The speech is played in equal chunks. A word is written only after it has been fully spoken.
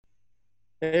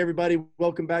Hey, everybody,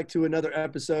 welcome back to another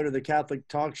episode of the Catholic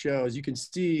Talk Show. As you can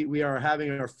see, we are having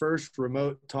our first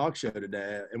remote talk show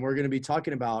today, and we're going to be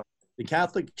talking about the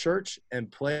Catholic Church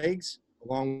and plagues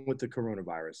along with the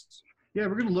coronavirus. Yeah,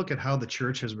 we're going to look at how the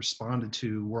church has responded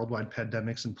to worldwide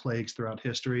pandemics and plagues throughout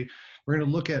history. We're going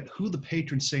to look at who the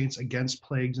patron saints against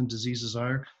plagues and diseases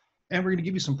are. And we're going to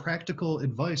give you some practical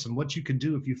advice on what you could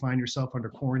do if you find yourself under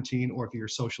quarantine or if you're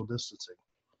social distancing.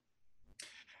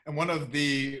 And one of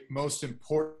the most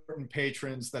important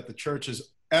patrons that the church has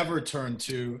ever turned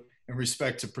to in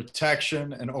respect to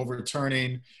protection and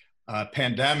overturning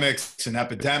pandemics and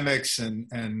epidemics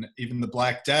and even the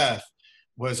Black Death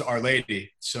was Our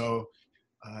Lady. So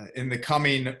in the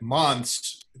coming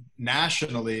months,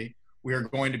 nationally, we are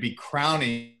going to be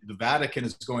crowning, the Vatican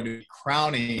is going to be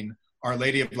crowning Our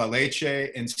Lady of La Leche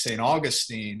in St.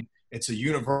 Augustine. It's a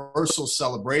universal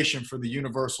celebration for the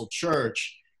universal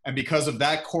church. And because of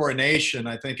that coronation,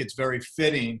 I think it's very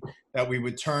fitting that we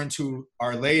would turn to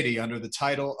Our Lady under the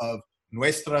title of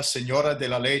Nuestra Señora de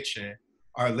la Leche,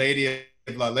 Our Lady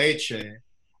of La Leche,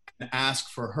 and ask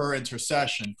for her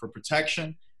intercession for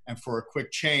protection and for a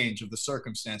quick change of the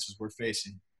circumstances we're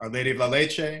facing. Our Lady of La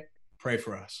Leche, pray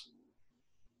for us.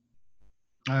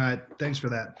 All right, thanks for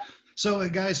that. So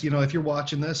guys, if you're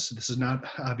watching this is not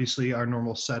obviously our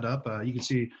normal setup. You can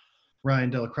see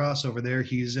Ryan Delacrosse over there.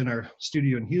 He's in our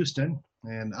studio in Houston,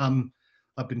 and I'm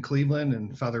up in Cleveland,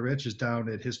 and Father Rich is down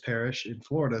at his parish in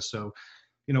Florida. So,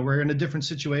 we're in a different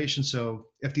situation. So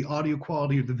if the audio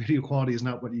quality or the video quality is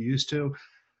not what you're used to,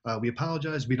 we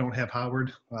apologize. We don't have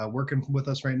Howard working with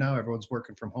us right now. Everyone's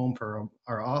working from home for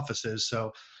our offices.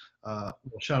 So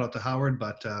we'll shout out to Howard,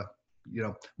 but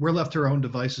we're left to our own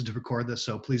devices to record this.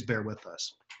 So please bear with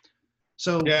us.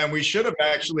 So yeah, and we should have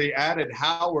actually added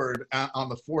Howard on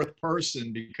the fourth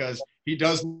person because he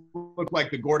does look like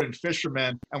the Gordon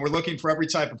Fisherman, and we're looking for every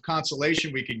type of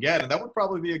consolation we can get, and that would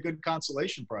probably be a good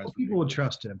consolation prize. Well, people would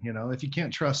trust him. If you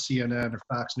can't trust CNN or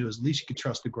Fox News, at least you can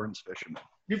trust the Gordon Fisherman.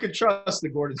 You can trust the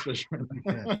Gordon Fisherman.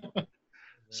 Yeah.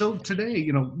 So today,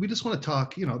 we just want to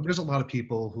talk. There's a lot of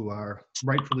people who are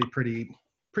rightfully pretty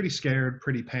scared,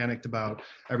 pretty panicked about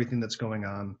everything that's going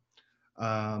on.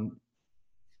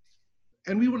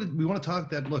 And we want to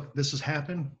talk that, look, this has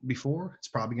happened before. It's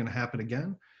probably going to happen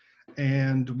again.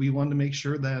 And we want to make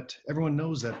sure that everyone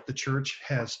knows that the church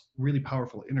has really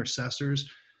powerful intercessors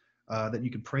that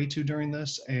you can pray to during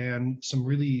this, and some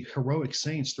really heroic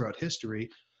saints throughout history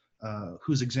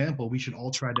whose example we should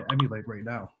all try to emulate right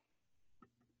now.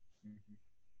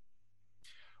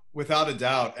 Without a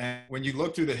doubt. And when you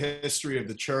look through the history of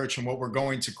the church and what we're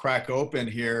going to crack open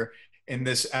here in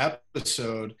this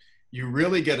episode, you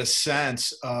really get a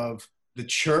sense of the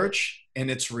church and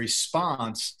its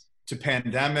response to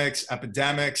pandemics,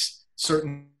 epidemics,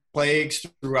 certain plagues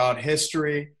throughout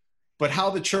history, but how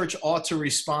the church ought to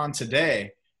respond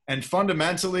today. And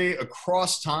fundamentally,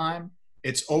 across time,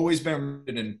 it's always been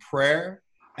rooted in prayer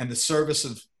and the service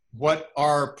of what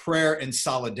our prayer in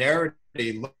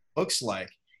solidarity looks like.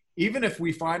 Even if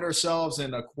we find ourselves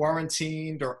in a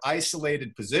quarantined or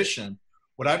isolated position,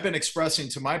 what I've been expressing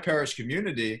to my parish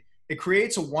community, it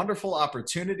creates a wonderful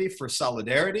opportunity for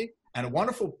solidarity and a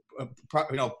wonderful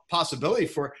possibility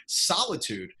for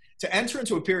solitude. To enter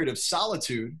into a period of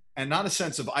solitude and not a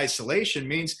sense of isolation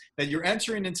means that you're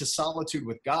entering into solitude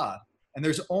with God. And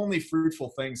there's only fruitful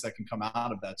things that can come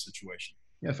out of that situation.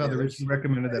 Yeah, Father Rich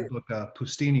recommended that book,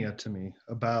 Pustinia, to me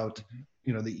about,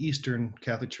 the Eastern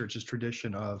Catholic Church's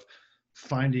tradition of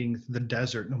finding the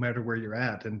desert no matter where you're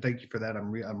at. And thank you for that.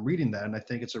 I'm reading that, and I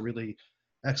think it's a really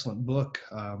excellent book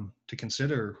to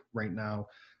consider right now,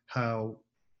 how,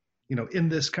 in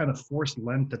this kind of forced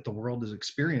Lent that the world is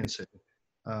experiencing,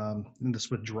 in this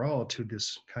withdrawal to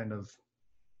this kind of,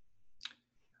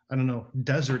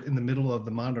 desert in the middle of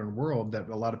the modern world that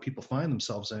a lot of people find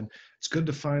themselves in, it's good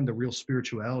to find the real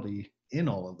spirituality in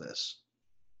all of this.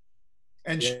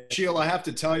 And yeah. Sheila, I have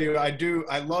to tell you,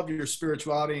 I love your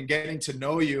spirituality and getting to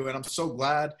know you. And I'm so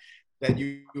glad that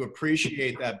you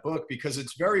appreciate that book because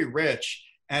it's very rich.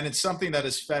 And it's something that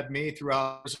has fed me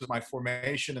throughout my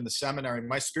formation in the seminary.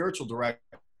 My spiritual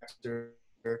director,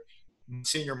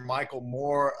 Senior Michael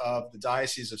Moore of the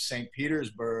Diocese of St.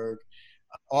 Petersburg,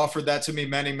 offered that to me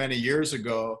many, many years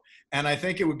ago. And I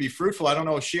think it would be fruitful. I don't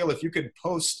know, Sheila, if you could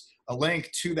post a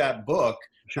link to that book,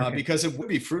 sure. Because it would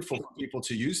be fruitful for people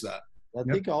to use that. I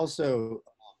think also,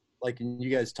 like you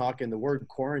guys talking, the word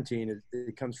quarantine,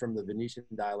 it comes from the Venetian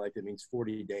dialect. It means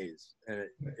 40 days. And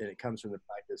it comes from the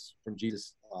practice from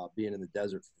Jesus being in the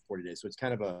desert for 40 days. So it's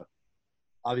kind of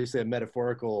obviously a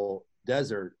metaphorical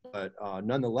desert, but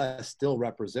nonetheless still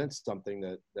represents something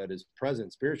that is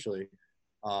present spiritually.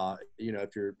 you know,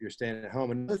 if you're staying at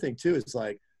home. Another thing too is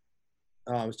like,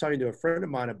 I was talking to a friend of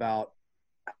mine about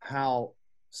how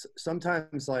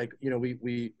sometimes, like, you know,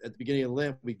 we at the beginning of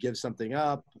Lent, we give something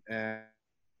up,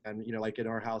 and you know, like in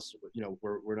our house, you know,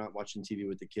 we're not watching TV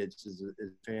with the kids as a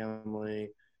family.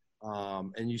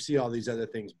 And you see all these other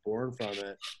things born from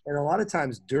it. And a lot of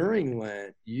times during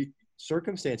Lent,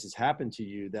 circumstances happen to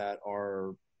you that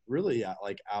are really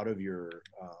like out of your,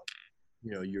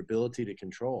 you know, your ability to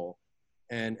control.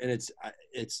 And it's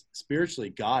spiritually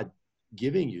God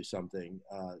giving you something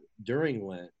during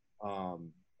Lent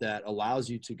that allows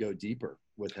you to go deeper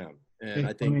with Him. And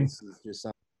I think this is just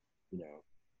something, you know,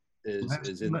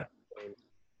 is in that same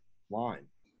line.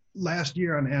 Last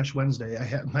year on Ash Wednesday, I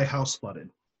had my house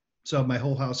flooded. So my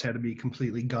whole house had to be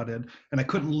completely gutted, and I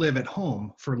couldn't live at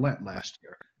home for Lent last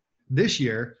year. This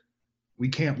year, we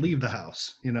can't leave the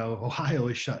house. You know, Ohio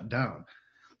is shut down.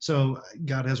 So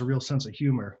God has a real sense of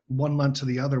humor. One Lent to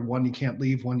the other, one you can't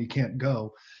leave, one you can't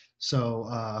go.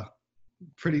 So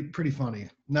pretty funny.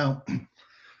 Now,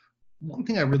 one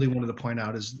thing I really wanted to point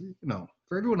out is, you know,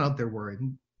 for everyone out there worried,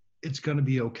 it's going to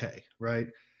be okay, right?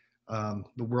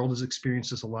 The world has experienced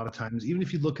this a lot of times. Even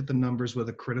if you look at the numbers with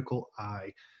a critical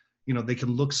eye, you know, they can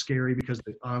look scary because of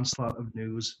the onslaught of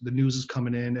news. The news is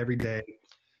coming in every day.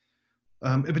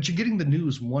 But you're getting the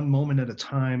news one moment at a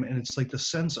time, and it's like the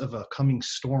sense of a coming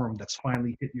storm that's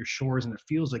finally hit your shores, and it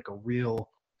feels like a real,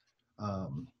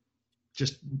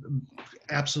 just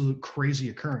absolute crazy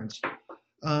occurrence.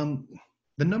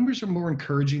 The numbers are more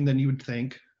encouraging than you would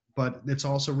think, but it's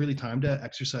also really time to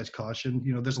exercise caution.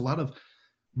 You know, there's a lot of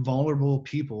vulnerable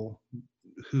people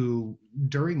who,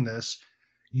 during this,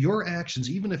 your actions,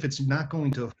 even if it's not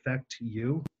going to affect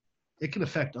you, it can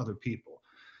affect other people.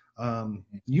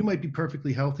 You might be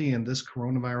perfectly healthy and this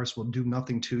coronavirus will do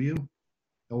nothing to you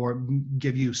or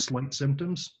give you slight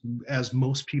symptoms, as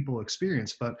most people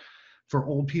experience. But for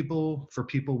old people, for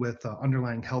people with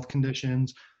underlying health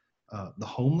conditions, the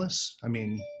homeless, I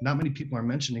mean, not many people are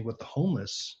mentioning what the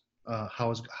homeless,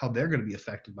 how they're going to be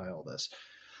affected by all this.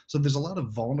 So there's a lot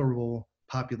of vulnerable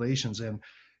populations, and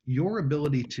your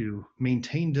ability to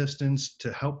maintain distance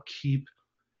to help keep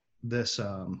this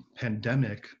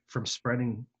pandemic from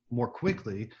spreading more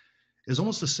quickly is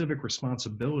almost a civic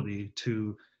responsibility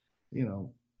to, you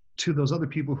know, to those other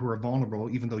people who are vulnerable,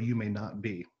 even though you may not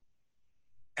be.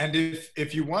 And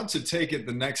if you want to take it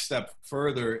the next step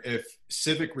further, if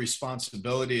civic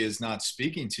responsibility is not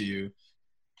speaking to you,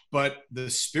 but the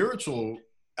spiritual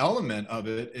element of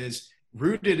it is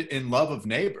rooted in love of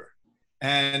neighbor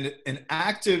and an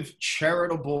active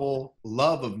charitable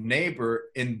love of neighbor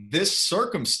in this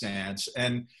circumstance.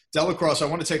 And Delacrosse, I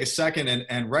want to take a second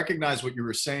and recognize what you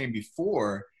were saying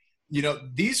before. You know,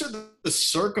 these are the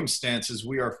circumstances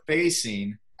we are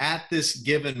facing at this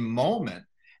given moment.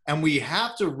 And we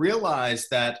have to realize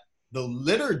that the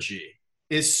liturgy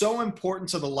is so important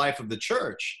to the life of the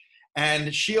church.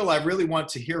 And Sheila, I really want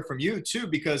to hear from you too,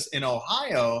 because in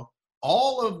Ohio,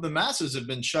 all of the masses have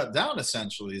been shut down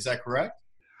essentially. Is that correct?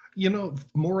 You know,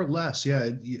 more or less, yeah.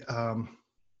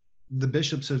 The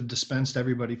bishops have dispensed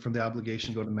everybody from the obligation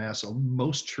to go to mass.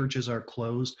 Most churches are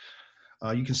closed.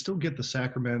 You can still get the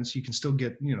sacraments. You can still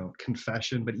get, you know,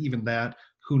 confession, but even that,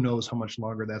 who knows how much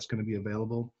longer that's going to be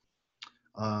available.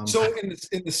 So in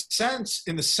the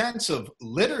sense of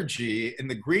liturgy, in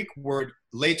the Greek word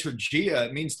liturgia,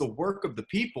 it means the work of the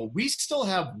people. We still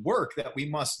have work that we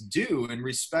must do in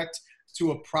respect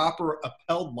to a proper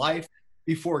upheld life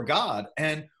before God.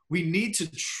 And we need to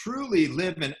truly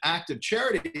live in active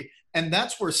charity. And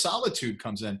that's where solitude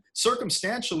comes in.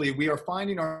 Circumstantially, we are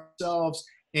finding ourselves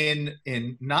in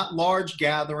not large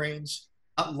gatherings,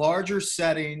 not larger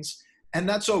settings, and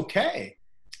that's okay.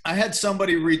 I had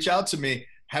somebody reach out to me.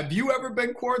 Have you ever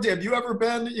been quarantined? Have you ever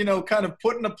been, you know, kind of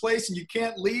put in a place and you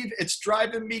can't leave? It's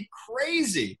driving me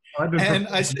crazy. I've been and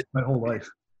I said, my whole life.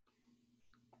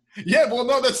 Yeah, well,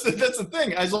 no, that's the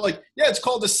thing. I was like, yeah, it's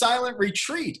called a silent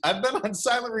retreat. I've been on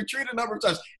silent retreat a number of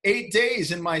times, 8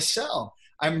 days in my cell.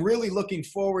 I'm really looking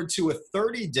forward to a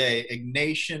 30-day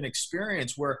Ignatian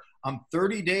experience where I'm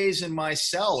 30 days in my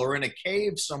cell or in a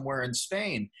cave somewhere in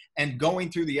Spain and going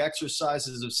through the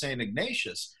exercises of St.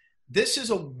 Ignatius. This is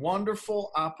a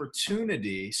wonderful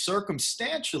opportunity,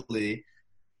 circumstantially,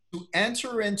 to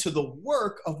enter into the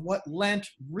work of what Lent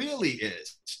really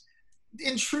is.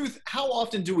 In truth, how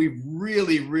often do we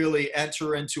really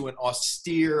enter into an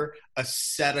austere,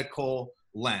 ascetical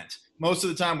Lent? Most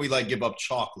of the time we like give up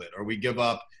chocolate or we give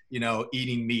up, you know,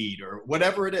 eating meat or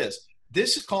whatever it is.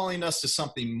 This is calling us to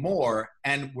something more,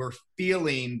 and we're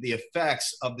feeling the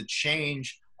effects of the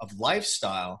change of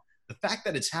lifestyle. The fact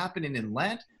that it's happening in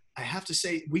Lent, I have to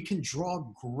say, we can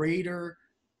draw greater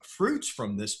fruits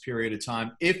from this period of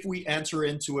time if we enter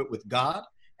into it with God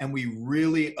and we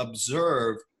really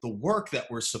observe the work that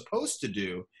we're supposed to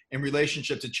do in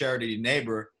relationship to charity to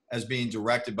neighbor as being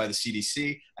directed by the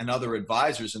CDC and other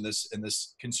advisors in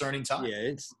this concerning time.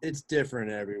 Yeah, it's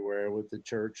different everywhere with the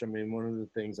church. I mean, one of the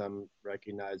things I'm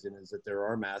recognizing is that there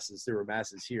are masses. There were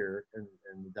masses here in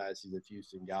the Diocese of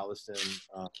Houston, Galveston.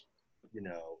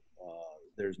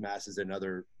 There's masses in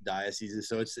other dioceses.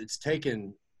 So it's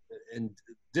taken in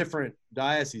different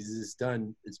dioceses.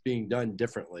 It's being done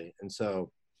differently. And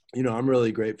so, I'm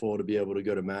really grateful to be able to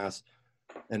go to Mass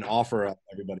and offer up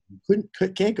everybody who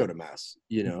can't go to Mass,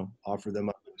 offer them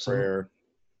up in prayer.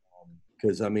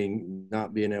 Because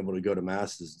not being able to go to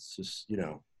Mass is just,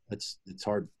 it's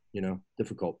hard,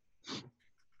 difficult.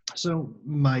 So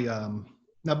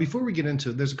now before we get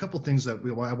into, there's a couple things that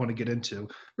I want to get into.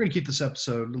 We're going to keep this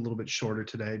episode a little bit shorter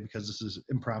today because this is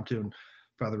impromptu. And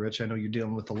Father Rich, I know you're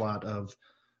dealing with a lot of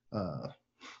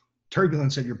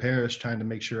turbulence at your parish, trying to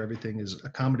make sure everything is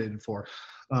accommodated for.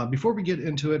 Before we get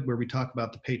into it, where we talk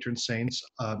about the patron saints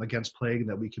against plague,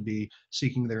 that we could be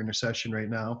seeking their intercession right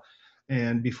now.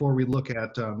 And before we look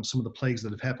at some of the plagues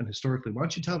that have happened historically, why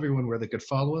don't you tell everyone where they could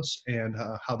follow us and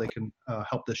how they can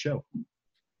help the show?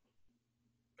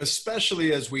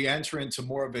 Especially as we enter into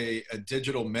more of a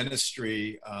digital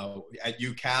ministry at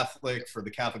U Catholic for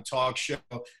the Catholic Talk Show,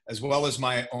 as well as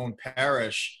my own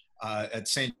parish at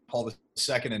St. Paul II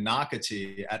in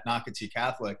Nocatee, at Nocatee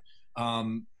Catholic.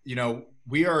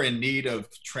 We are in need of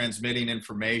transmitting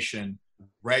information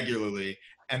regularly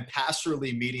and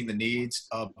pastorally meeting the needs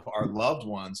of our loved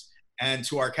ones. And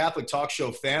to our Catholic Talk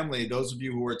Show family, those of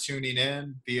you who are tuning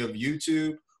in via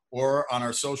YouTube or on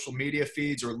our social media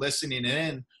feeds or listening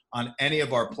in on any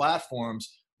of our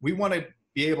platforms, we want to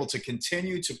be able to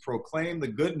continue to proclaim the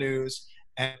good news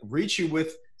and reach you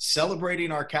with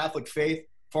celebrating our Catholic faith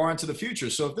far into the future.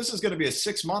 So if this is going to be a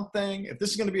 6-month thing, if this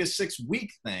is going to be a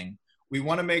 6-week thing, we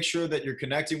want to make sure that you're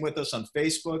connecting with us on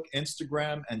Facebook,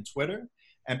 Instagram, and Twitter.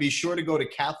 And be sure to go to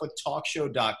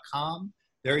CatholicTalkShow.com.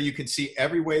 There you can see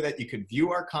every way that you can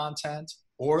view our content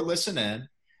or listen in.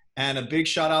 And a big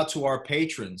shout out to our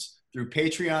patrons through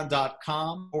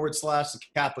patreon.com/the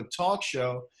Catholic Talk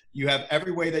Show. You have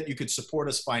every way that you could support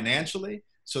us financially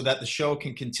so that the show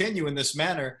can continue in this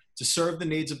manner to serve the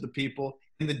needs of the people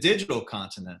in the digital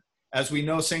continent. As we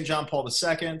know, St. John Paul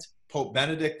II, Pope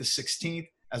Benedict XVI,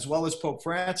 as well as Pope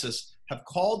Francis have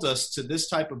called us to this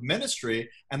type of ministry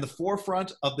and the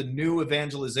forefront of the new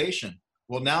evangelization.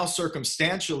 Well, now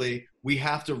circumstantially, we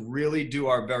have to really do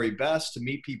our very best to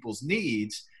meet people's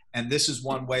needs. And this is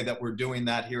one way that we're doing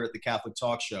that here at the Catholic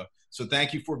Talk Show. So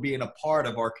thank you for being a part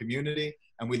of our community.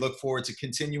 And we look forward to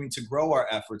continuing to grow our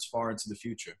efforts far into the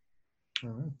future.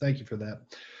 All right. Thank you for that.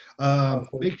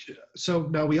 So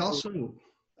now we also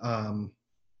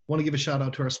want to give a shout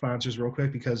out to our sponsors real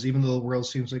quick, because even though the world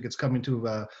seems like it's coming to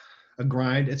a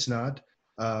grind, it's not.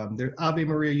 They're Ave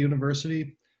Maria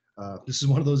University. This is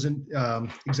one of those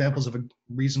examples of a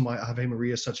reason why Ave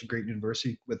Maria is such a great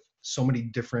university with so many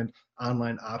different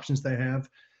online options they have.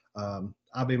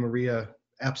 Ave Maria,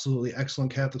 absolutely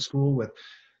excellent Catholic school with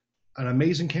an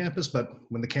amazing campus, but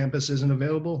when the campus isn't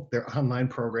available, their online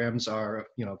programs are,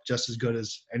 just as good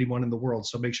as anyone in the world.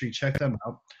 So make sure you check them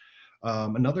out.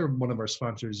 Another one of our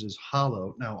sponsors is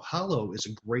Hallow. Now, Hallow is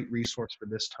a great resource for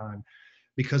this time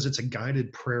because it's a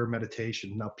guided prayer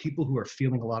meditation. Now, people who are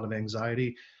feeling a lot of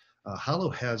anxiety, Hallow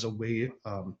has a way,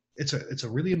 it's a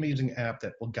really amazing app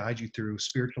that will guide you through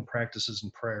spiritual practices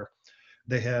and prayer.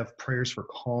 They have prayers for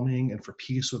calming and for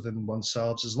peace within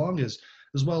oneself, as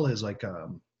well as like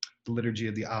the Liturgy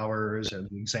of the Hours and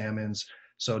the Examines.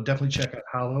 So definitely check out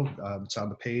Hallow. It's on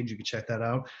the page. You can check that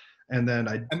out. And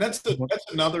that's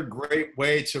another great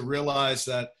way to realize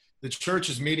that the church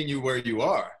is meeting you where you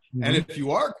are. Mm-hmm. And if you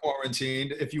are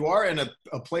quarantined, if you are in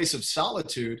a place of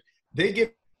solitude, they give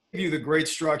you the great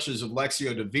structures of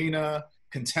Lectio Divina,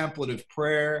 contemplative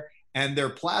prayer, and their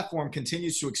platform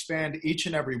continues to expand each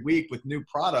and every week with new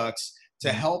products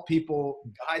to help people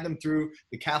guide them through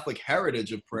the Catholic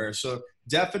heritage of prayer. So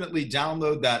definitely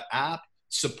download that app,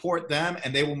 support them,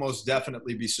 and they will most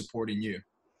definitely be supporting you.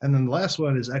 And then the last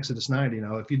one is Exodus 90.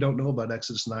 Now, if you don't know about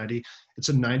Exodus 90, it's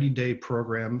a 90-day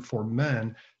program for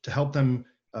men to help them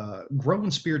grow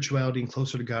in spirituality and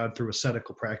closer to God through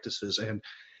ascetical practices. And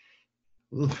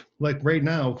like right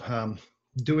now,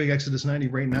 doing Exodus 90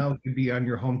 right now could be on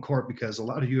your home court because a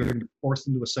lot of you are going to be forced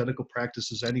into ascetical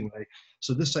practices anyway.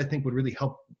 So this, I think, would really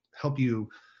help you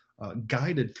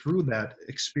guided through that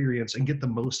experience and get the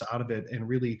most out of it and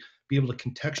really be able to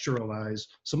contextualize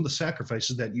some of the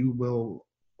sacrifices that you will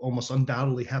almost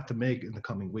undoubtedly have to make in the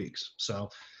coming weeks. So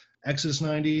Exodus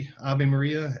 90, Ave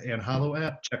Maria, and Hollow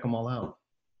app. Check them all out.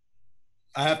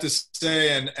 I have to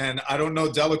say, and I don't know,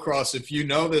 Delacrosse, if you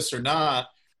know this or not,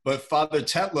 but Father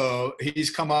Tetlow, he's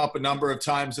come up a number of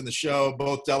times in the show.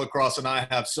 Both Delacrosse and I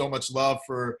have so much love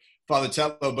for Father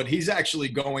Tetlow, but he's actually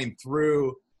going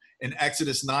through an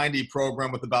Exodus 90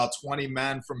 program with about 20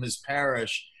 men from his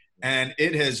parish, and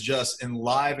it has just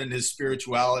enlivened his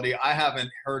spirituality. I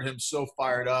haven't heard him so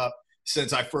fired up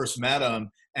since I first met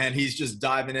him, and he's just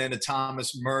diving into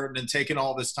Thomas Merton and taking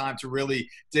all this time to really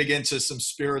dig into some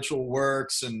spiritual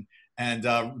works and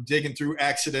digging through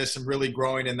Exodus and really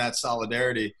growing in that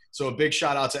solidarity. So a big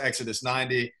shout out to Exodus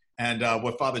 90, and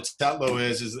what Father Tetlow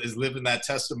is living that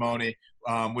testimony,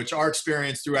 which our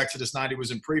experience through Exodus 90 was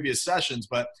in previous sessions,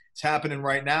 but it's happening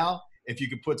right now. If you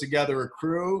could put together a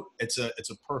crew, it's a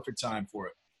perfect time for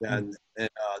it. Yeah, and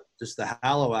just the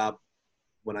Hallow app,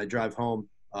 when I drive home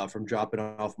from dropping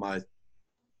off my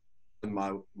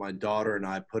daughter, and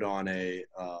I put on a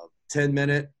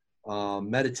 10-minute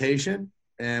meditation,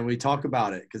 and we talk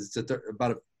about it because it's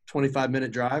about a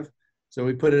 25-minute drive. So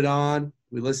we put it on,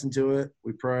 we listen to it,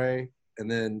 we pray, and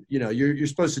then you're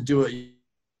supposed to do it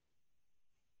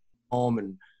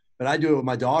home, but I do it with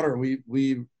my daughter, and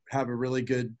we have a really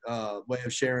good way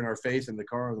of sharing our faith in the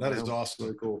car. That is awesome.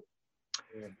 Really cool.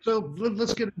 Yeah. So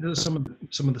let's get into some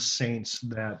of the saints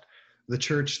that the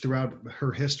church throughout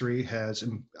her history has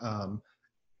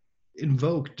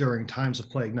invoked during times of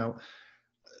plague. Now,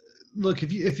 look,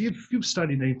 if you've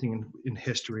studied anything in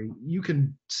history, you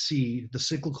can see the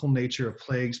cyclical nature of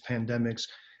plagues, pandemics,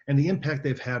 and the impact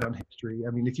they've had on history.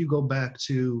 I mean, if you go back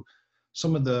to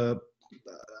some of the,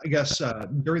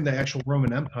 during the actual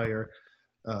Roman Empire,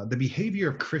 the behavior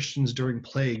of Christians during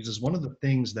plagues is one of the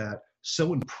things that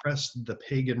so impressed the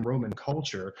pagan Roman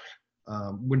culture.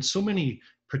 When so many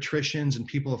patricians and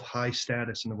people of high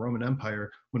status in the Roman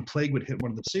Empire, when plague would hit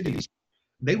one of the cities,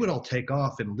 they would all take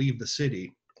off and leave the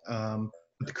city. But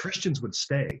the Christians would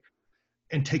stay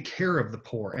and take care of the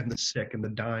poor and the sick and the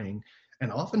dying.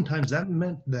 And oftentimes that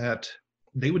meant that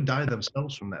they would die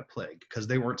themselves from that plague because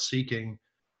they weren't seeking,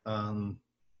 going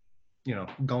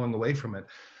away from it.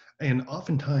 And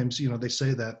oftentimes, they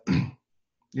say that,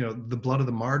 the blood of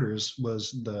the martyrs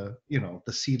was the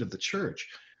seed of the church.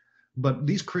 But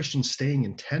these Christians staying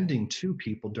and tending to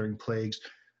people during plagues,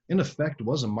 in effect,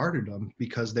 was a martyrdom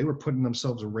because they were putting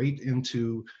themselves right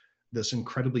into this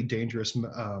incredibly dangerous,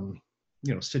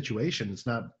 situation. It's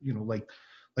not, like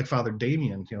Father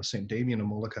Damien, St. Damien of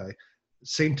Molokai,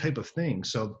 same type of thing.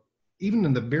 So even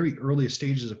in the very earliest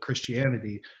stages of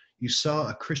Christianity, you saw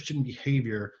a Christian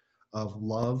behavior of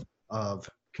love, of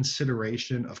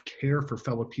consideration, of care for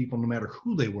fellow people, no matter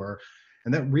who they were.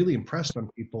 And that really impressed on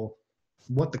people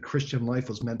what the Christian life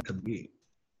was meant to be.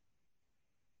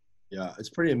 Yeah, it's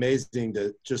pretty amazing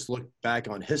to just look back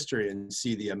on history and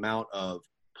see the amount of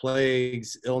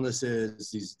plagues, illnesses,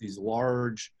 these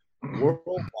large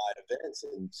worldwide events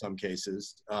in some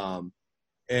cases.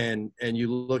 And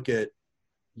you look at,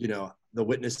 the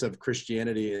witness of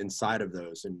Christianity inside of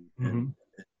those and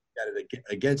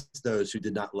against those who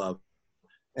did not love.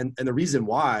 And the reason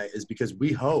why is because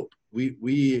we hope.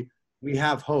 We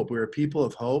have hope. We're a people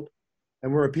of hope,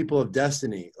 and we're a people of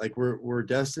destiny. Like we're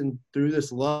destined through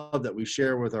this love that we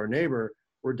share with our neighbor.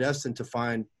 We're destined to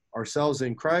find ourselves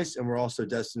in Christ, and we're also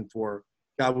destined for,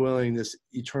 God willing, this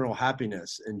eternal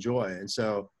happiness and joy. And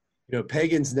so,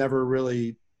 pagans never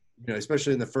really,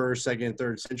 especially in the first, second,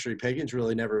 third century, pagans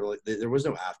really never really, there was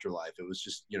no afterlife. It was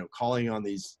just, calling on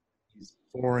these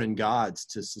foreign gods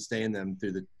to sustain them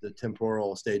through the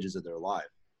temporal stages of their life.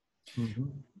 Mm-hmm.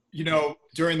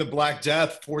 During the Black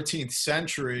Death, 14th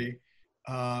century,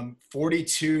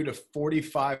 42 to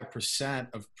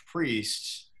 45% of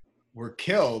priests were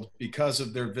killed because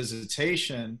of their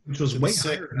visitation. Which was way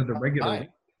higher than the regular,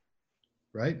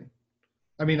 right?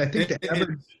 I mean, I think the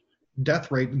average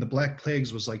death rate in the Black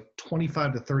Plagues was like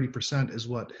 25 to 30% is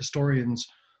what historians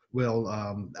will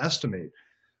estimate.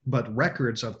 But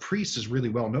records of priests is really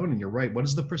well known, and you're right. What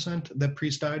is the percent that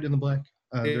priests died in the Black?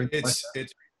 It's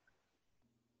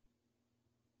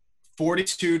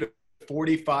 42 to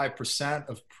 45%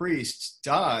 of priests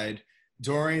died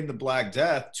during the Black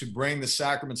Death to bring the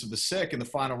sacraments of the sick and the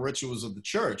final rituals of the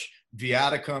church,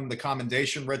 viaticum, the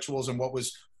commendation rituals, and what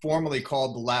was formerly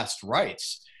called the last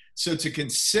rites. So to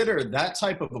consider that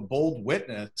type of a bold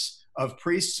witness of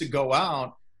priests to go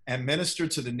out and minister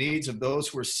to the needs of those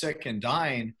who are sick and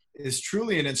dying is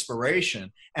truly an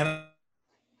inspiration. And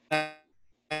I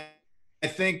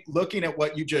think looking at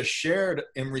what you just shared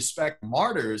in respect to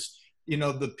martyrs,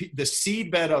 the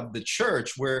seedbed of the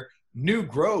church where new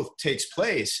growth takes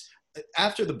place.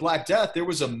 After the Black Death, there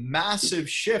was a massive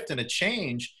shift and a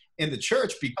change in the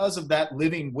church because of that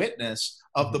living witness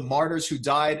of the martyrs who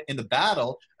died in the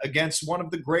battle against one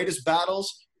of the greatest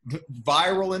battles,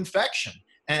 viral infection.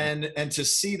 And to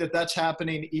see that that's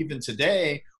happening even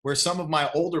today, where some of my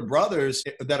older brothers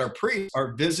that are priests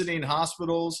are visiting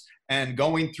hospitals and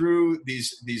going through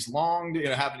these long,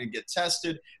 having to get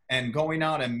tested and going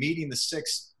out and meeting the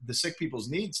sick people's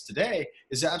needs today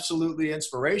is absolutely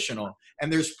inspirational.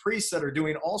 And there's priests that are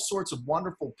doing all sorts of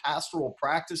wonderful pastoral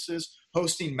practices,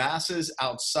 hosting masses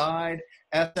outside,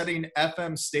 setting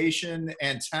FM station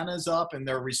antennas up in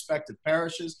their respective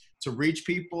parishes to reach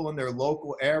people in their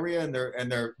local area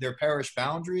and their parish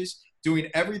boundaries, doing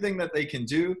everything that they can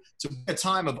do to bring a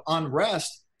time of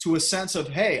unrest to a sense of,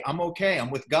 hey, I'm okay,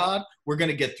 I'm with God, we're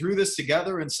going to get through this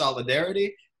together in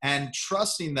solidarity, and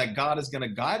trusting that God is going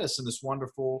to guide us in this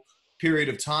wonderful period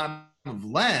of time of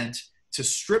Lent to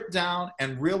strip down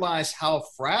and realize how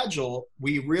fragile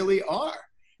we really are.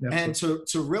 And to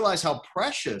realize how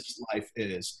precious life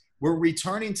is. We're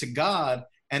returning to God,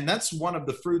 and that's one of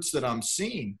the fruits that I'm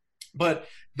seeing. But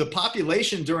the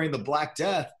population during the Black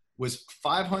Death was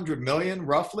 500 million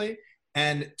roughly,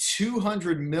 and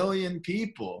 200 million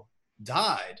people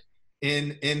died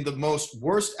in the most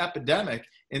worst epidemic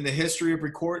in the history of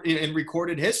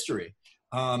recorded history.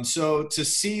 So to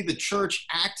see the church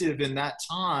active in that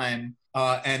time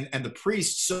and the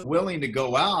priests so willing to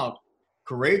go out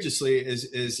courageously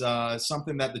is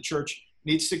something that the church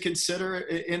needs to consider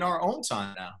in our own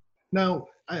time now. Now,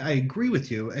 I agree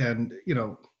with you. And,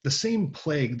 the same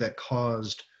plague that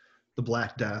caused the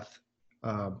Black Death,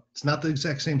 it's not the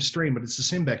exact same strain, but it's the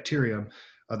same bacterium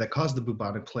that caused the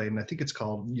bubonic plague. And I think it's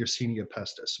called Yersinia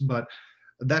pestis. But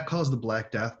that caused the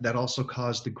Black Death. That also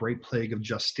caused the Great Plague of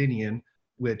Justinian,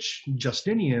 which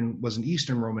Justinian was an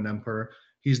Eastern Roman emperor.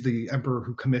 He's the emperor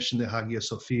who commissioned the Hagia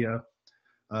Sophia.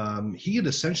 He had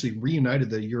essentially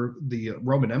reunited the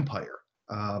Roman Empire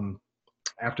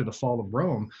after the fall of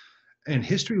Rome. And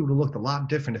history would have looked a lot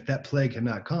different if that plague had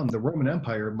not come. The Roman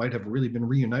Empire might have really been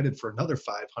reunited for another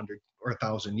 500 or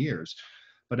 1,000 years.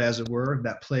 But as it were,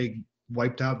 that plague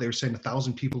wiped out. They were saying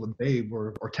 1,000 people a day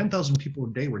or 10,000 people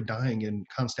a day were dying in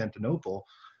Constantinople.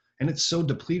 And it's so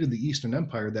depleted the Eastern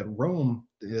Empire that Rome,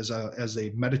 as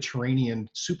a Mediterranean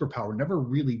superpower, never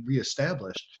really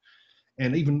reestablished.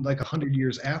 And even like 100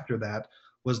 years after that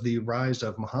was the rise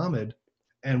of Muhammad.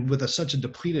 And with such a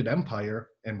depleted empire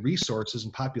and resources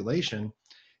and population,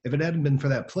 if it hadn't been for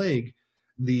that plague,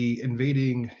 the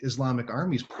invading Islamic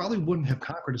armies probably wouldn't have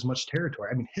conquered as much territory.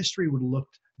 I mean, history would have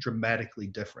looked dramatically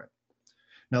different.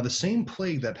 Now, the same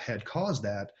plague that had caused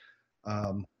that,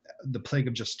 the plague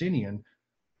of Justinian,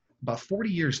 about 40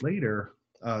 years later,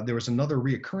 there was another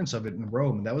reoccurrence of it in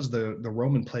Rome, and that was the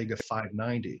Roman plague of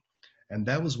 590. And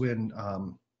that was when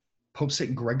Pope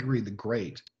St. Gregory the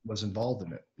Great was involved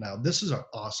in it. Now, this is an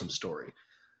awesome story.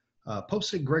 Pope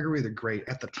St. Gregory the Great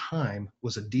at the time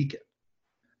was a deacon.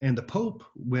 And the Pope,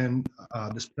 when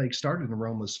this plague started in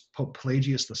Rome, was Pope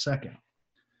Pelagius II.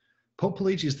 Pope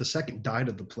Pelagius II died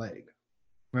of the plague.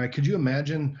 Right? Could you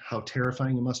imagine how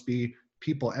terrifying it must be?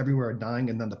 People everywhere are dying,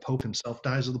 and then the Pope himself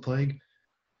dies of the plague.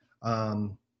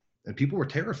 And people were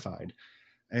terrified.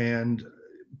 And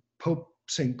Pope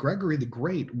St. Gregory the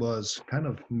Great was kind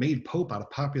of made Pope out of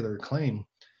popular acclaim.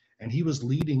 And he was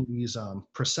leading these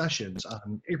processions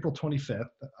on April 25th,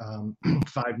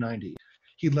 590.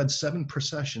 He led 7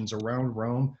 processions around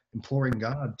Rome, imploring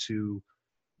God to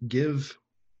give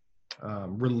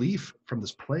relief from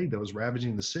this plague that was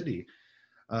ravaging the city.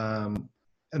 And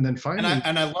then finally,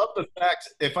 and I love the fact,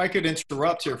 if I could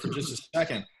interrupt here for just a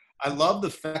second, I love the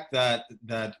fact that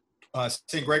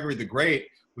St. Gregory the Great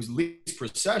was leading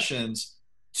processions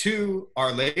to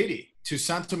Our Lady, to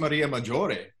Santa Maria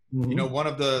Maggiore. Mm-hmm. One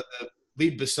of the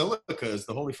lead basilicas,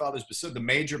 the Holy Father's basilica, the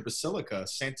major basilica,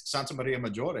 Santa Maria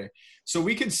Maggiore. So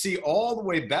we can see all the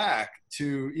way back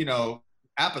to,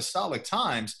 apostolic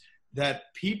times that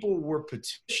people were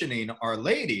petitioning Our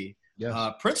Lady,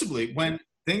 principally when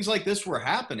things like this were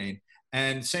happening.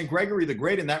 And St. Gregory the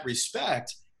Great in that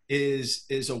respect is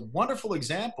a wonderful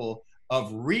example of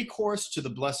recourse to the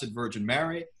Blessed Virgin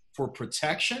Mary for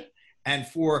protection and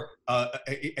for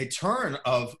a turn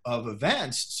of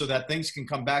events so that things can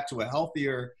come back to a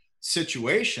healthier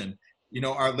situation.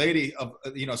 Our Lady of,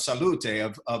 Salute,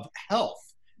 of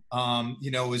health,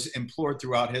 is implored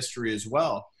throughout history as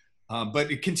well. But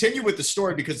continue with the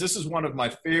story, because this is one of my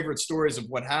favorite stories of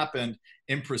what happened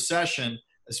in procession,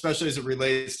 especially as it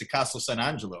relates to Castel San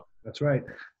Angelo. That's right.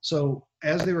 So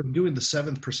as they were doing the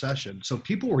 7th procession, so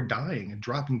people were dying and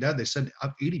dropping dead. They said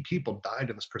 80 people died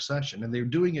in this procession, and they were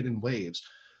doing it in waves.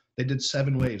 They did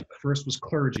 7 waves. The first was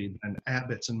clergy, then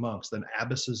abbots and monks, then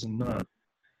abbesses and nuns.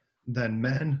 then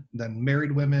men, then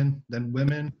married women, then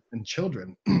women and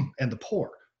children, and the poor,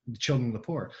 the children of the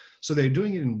poor. So they're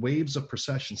doing it in waves of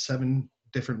procession, 7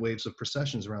 different waves of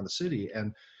processions around the city.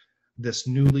 And this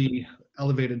newly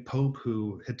elevated Pope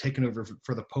who had taken over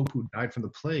for the Pope who died from the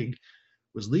plague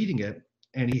was leading it.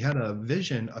 And he had a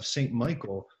vision of Saint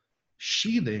Michael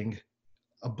sheathing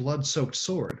a blood-soaked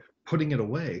sword, putting it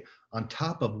away on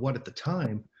top of what at the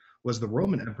time was the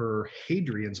Roman Emperor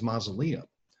Hadrian's mausoleum.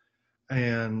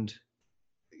 And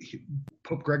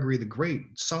Pope Gregory the Great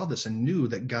saw this and knew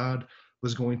that God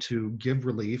was going to give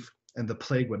relief and the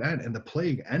plague would end. And the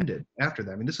plague ended after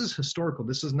that. I mean, this is historical.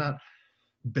 This is not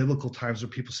biblical times where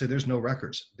people say there's no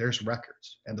records. There's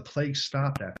records. And the plague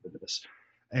stopped after this.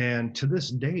 And to this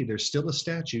day, there's still a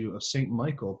statue of St.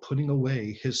 Michael putting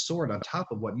away his sword on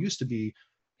top of what used to be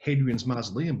Hadrian's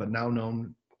mausoleum, but now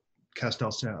known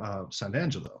Castel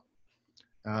Sant'Angelo.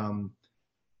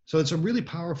 So it's a really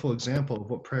powerful example of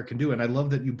what prayer can do. And I love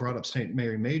that you brought up St.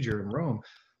 Mary Major in Rome.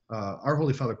 Our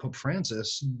Holy Father, Pope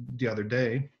Francis, the other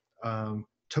day,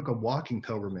 took a walking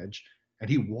pilgrimage, and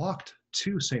he walked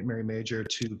to St. Mary Major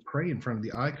to pray in front of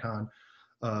the icon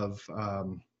of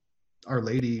Our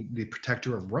Lady, the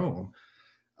Protector of Rome.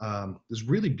 It was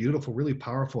really beautiful, really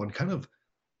powerful, and kind of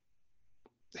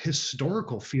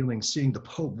historical feeling seeing the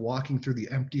Pope walking through the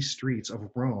empty streets of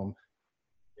Rome,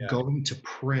 going to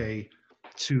pray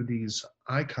to these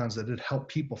icons that had helped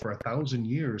people for 1,000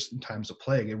 years in times of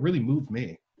plague. It really moved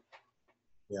me.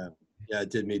 Yeah, it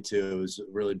did me too. It was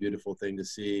a really beautiful thing to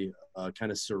see,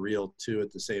 kind of surreal too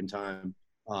at the same time.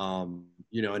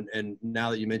 You know, and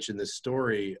now that you mentioned this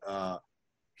story,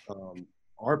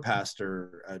 our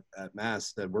pastor at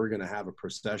Mass said we're going to have a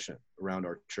procession around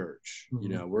our church. Mm-hmm. You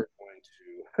know, we're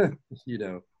going to, you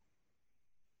know,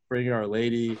 bring Our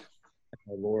Lady and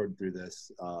our Lord through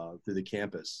this, through the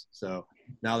campus. So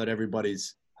now that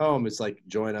everybody's home, it's like,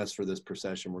 join us for this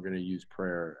procession. We're going to use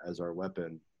prayer as our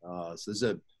weapon. So there's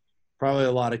probably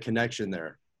a lot of connection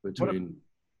there between.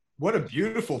 What a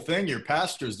beautiful thing your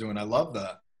pastor's doing. I love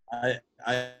that.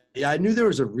 I knew there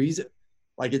was a reason.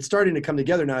 Like, it's starting to come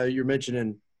together now. You're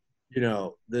mentioning, you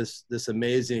know, this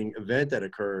amazing event that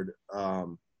occurred.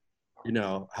 You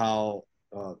know how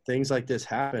things like this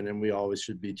happen, and we always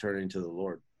should be turning to the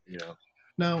Lord. You know.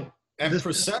 Now, and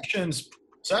processions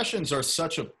are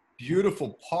such a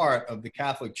beautiful part of the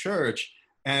Catholic Church.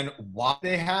 And why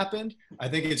they happened, I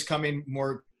think it's coming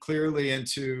more clearly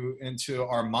into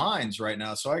our minds right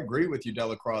now. So I agree with you,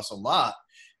 Delacroix, a lot,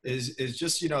 is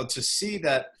just, you know, to see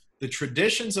that the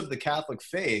traditions of the Catholic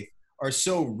faith are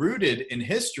so rooted in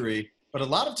history, but a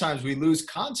lot of times we lose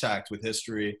contact with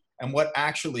history and what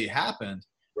actually happened.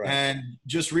 Right. And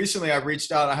just recently I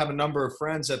reached out. I have a number of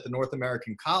friends at the North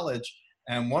American College,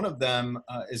 and one of them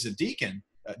is a deacon,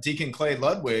 Deacon Clay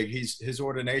Ludwig. His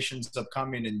ordination's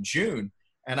upcoming in June.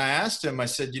 And I asked him, I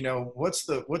said, you know, what's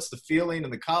the feeling in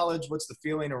the college? What's the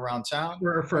feeling around town?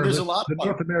 There's a lot. The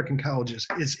North American College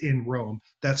is in Rome.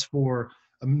 That's for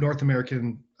North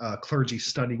American clergy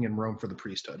studying in Rome for the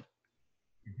priesthood.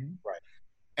 Mm-hmm. Right.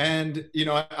 And, you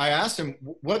know, I asked him,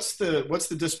 what's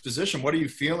the disposition? What are you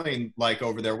feeling like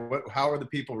over there? How are the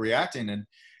people reacting? And,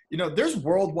 you know, there's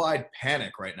worldwide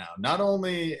panic right now, not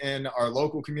only in our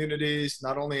local communities,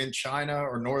 not only in China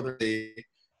or Northern Italy.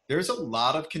 There's a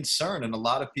lot of concern and a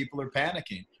lot of people are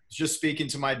panicking. I was just speaking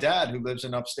to my dad who lives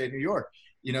in upstate New York.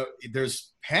 You know,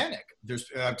 there's panic.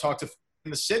 I've talked to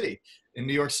in the city, in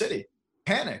New York City,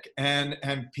 panic, and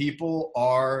people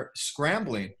are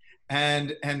scrambling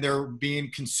and they're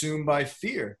being consumed by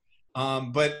fear.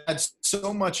 But that's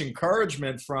so much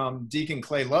encouragement from Deacon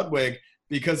Clay Ludwig,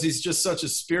 because he's just such a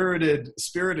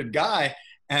spirited guy.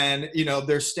 And, you know,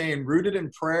 they're staying rooted in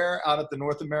prayer out at the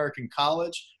North American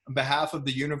College on behalf of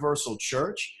the Universal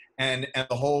Church and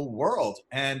the whole world.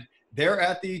 And they're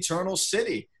at the Eternal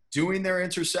City doing their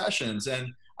intercessions.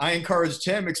 And I encouraged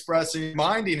him,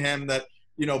 reminding him that,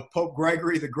 you know, Pope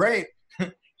Gregory the Great,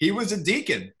 he was a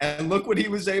deacon, and look what he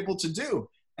was able to do.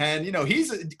 And, you know,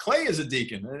 Clay is a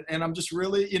deacon. And I'm just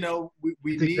really, you know,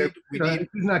 we need. He's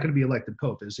not going to be elected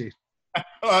Pope, is he?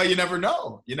 You never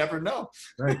know. You never know.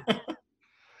 Right.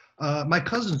 My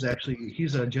cousin's actually,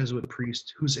 he's a Jesuit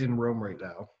priest who's in Rome right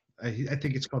now. I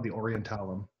think it's called the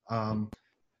Orientalum.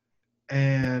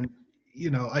 And, you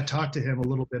know, I talked to him a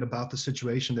little bit about the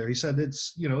situation there. He said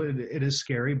it's, you know, it is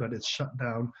scary, but it's shut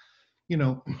down. You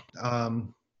know,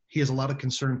 he has a lot of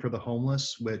concern for the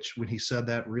homeless, which when he said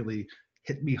that really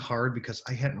hit me hard, because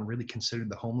I hadn't really considered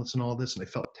the homeless in all this, and I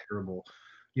felt terrible.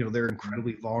 You know, they're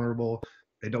incredibly vulnerable.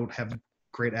 They don't have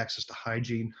great access to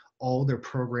hygiene. All their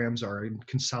programs are in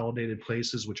consolidated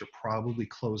places, which are probably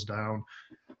closed down.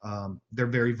 they're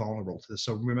very vulnerable to this.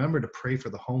 So remember to pray for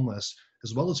the homeless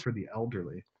as well as for the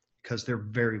elderly, because they're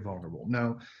very vulnerable.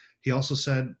 Now, he also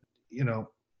said, you know,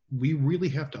 we really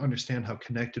have to understand how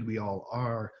connected we all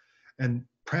are, and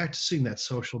practicing that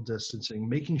social distancing,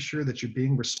 making sure that you're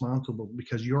being responsible,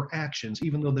 because your actions,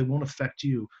 even though they won't affect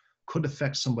you, could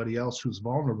affect somebody else who's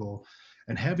vulnerable.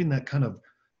 And having that kind of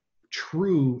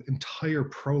true, entire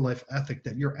pro-life ethic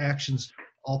that your actions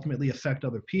ultimately affect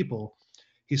other people,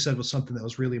 he said was something that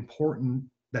was really important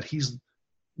that he's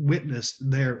witnessed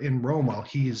there in Rome while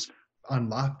he's on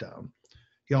lockdown.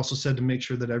 He also said to make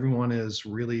sure that everyone is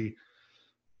really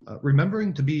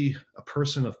remembering to be a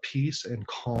person of peace and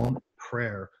calm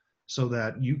prayer, so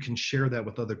that you can share that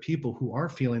with other people who are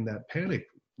feeling that panic,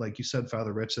 like you said,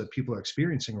 Father Rich, that people are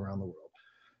experiencing around the world.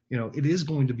 You know, it is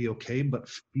going to be okay, but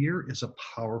fear is a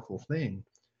powerful thing.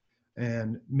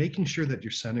 And making sure that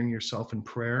you're centering yourself in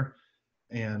prayer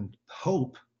and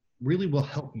hope really will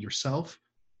help yourself,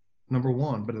 number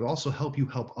one, but it also help you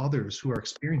help others who are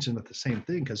experiencing the same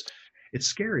thing, because it's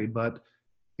scary, but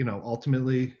you know,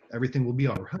 ultimately everything will be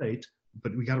all right.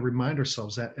 But we got to remind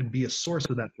ourselves that and be a source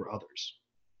of that for others.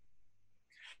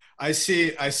 I see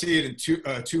it in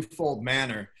a twofold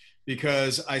manner,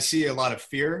 because I see a lot of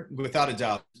fear. Without a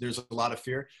doubt, there's a lot of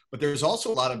fear, but there's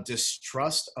also a lot of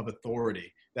distrust of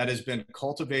authority that has been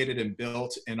cultivated and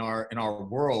built in our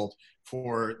world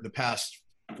for the past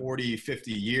 40,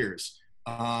 50 years.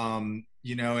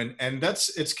 You know, and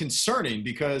it's concerning,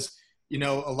 because, you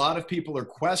know, a lot of people are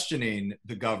questioning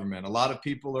the government. A lot of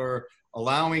people are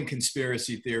allowing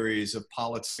conspiracy theories of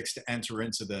politics to enter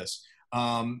into this.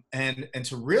 And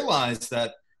to realize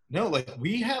that, no, like,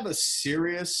 we have a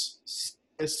serious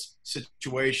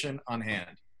situation on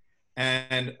hand,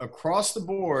 and across the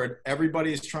board,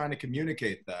 everybody is trying to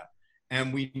communicate that.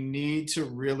 And we need to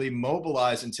really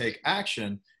mobilize and take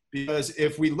action, because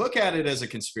if we look at it as a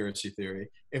conspiracy theory,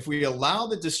 if we allow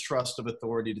the distrust of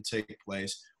authority to take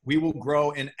place, we will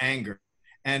grow in anger.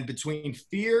 And between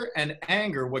fear and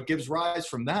anger, what gives rise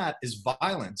from that is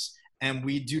violence. And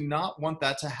we do not want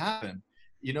that to happen.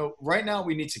 You know, right now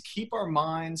we need to keep our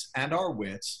minds and our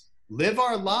wits, live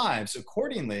our lives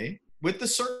accordingly with the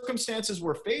circumstances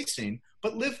we're facing,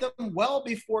 but live them well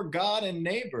before God and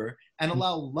neighbor, and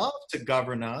allow love to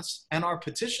govern us and our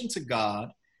petition to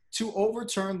God to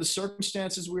overturn the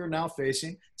circumstances we are now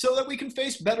facing, so that we can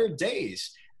face better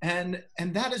days. And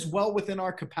that is well within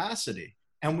our capacity.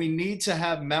 And we need to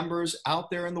have members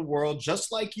out there in the world,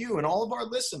 just like you and all of our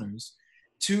listeners,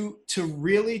 to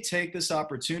really take this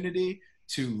opportunity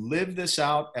to live this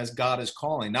out as God is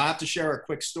calling. Now, I have to share a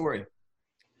quick story.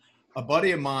 A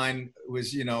buddy of mine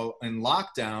was, you know, in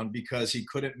lockdown because he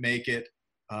couldn't make it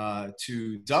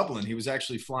to Dublin. He was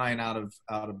actually flying out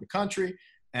of the country,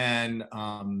 and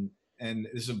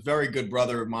this is a very good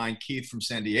brother of mine, Keith from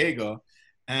San Diego,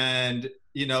 and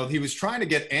you know, he was trying to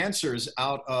get answers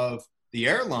out of the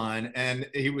airline, and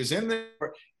he was in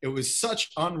there. It was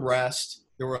such unrest.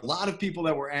 There were a lot of people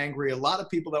that were angry, a lot of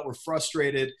people that were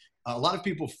frustrated, a lot of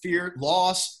people feared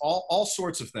loss, all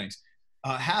sorts of things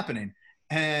happening.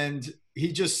 And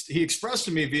he expressed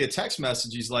to me via text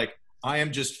message, he's like, I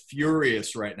am just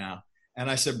furious right now. And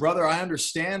I said, brother, I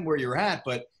understand where you're at,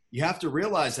 but you have to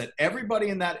realize that everybody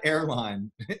in that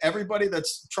airline, everybody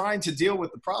that's trying to deal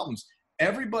with the problems,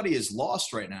 everybody is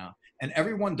lost right now, and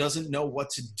everyone doesn't know what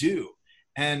to do.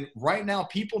 And right now,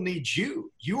 people need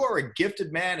you. You are a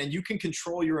gifted man, and you can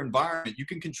control your environment. You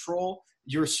can control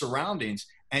your surroundings,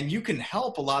 and you can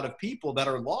help a lot of people that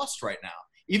are lost right now.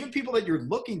 Even people that you're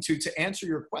looking to answer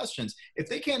your questions. If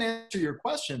they can't answer your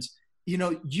questions, you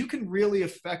know, you can really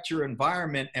affect your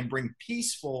environment and bring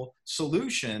peaceful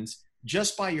solutions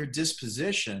just by your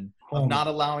disposition of not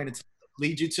allowing it to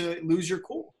lead you to lose your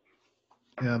cool.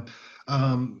 Yeah.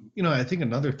 You know, I think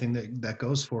another thing that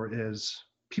goes for is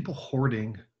people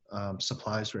hoarding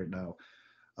supplies right now.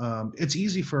 It's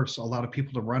easy for a lot of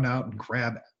people to run out and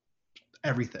grab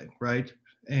everything, right?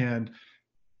 And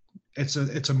it's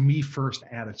a me first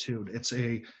attitude. It's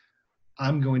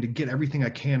I'm going to get everything I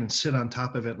can and sit on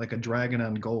top of it like a dragon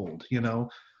on gold, you know?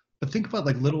 But think about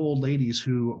like little old ladies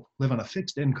who live on a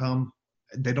fixed income.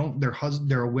 They're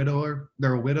a widow.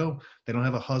 They don't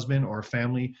have a husband or a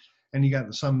family. And you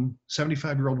got some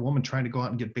 75-year-old woman trying to go out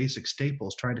and get basic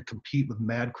staples, trying to compete with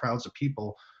mad crowds of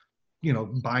people, you know,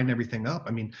 buying everything up.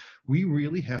 I mean, we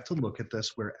really have to look at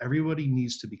this where everybody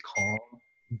needs to be calm,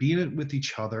 be in it with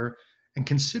each other, and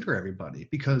consider everybody,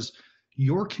 because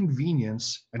your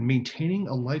convenience and maintaining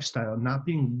a lifestyle, not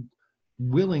being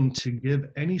willing to give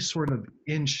any sort of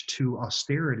inch to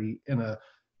austerity in a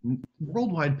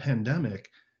worldwide pandemic,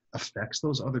 affects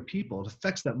those other people. It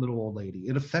affects that little old lady.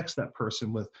 It affects that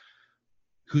person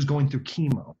who's going through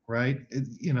chemo, right?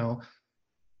 You know,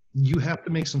 you have to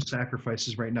make some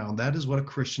sacrifices right now. And that is what a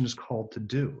Christian is called to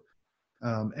do.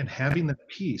 And having that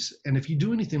peace. And if you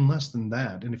do anything less than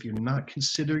that, and if you're not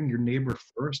considering your neighbor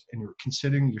first and you're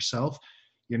considering yourself,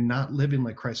 you're not living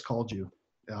like Christ called you.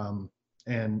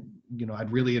 And, you know,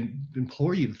 I'd really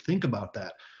implore you to think about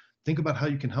that. Think about how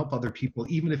you can help other people,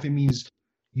 even if it means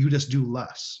you just do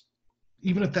less.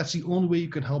 Even if that's the only way you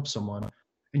can help someone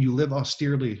and you live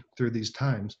austerely through these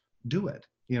times, do it,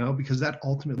 you know, because that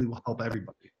ultimately will help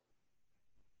everybody.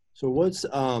 So what's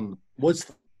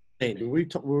the thing? We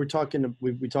talked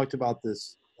about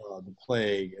this, the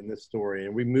plague and this story,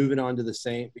 and we moving on to the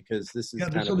saint because this is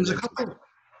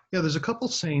there's a couple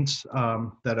saints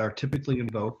that are typically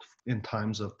invoked in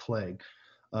times of plague.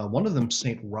 One of them,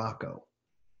 Saint Rocco,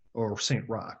 or Saint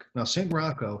Roch. Now, Saint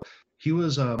Rocco, he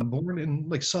was born in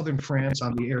like southern France,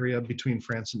 on the area between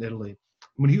France and Italy.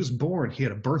 When he was born, he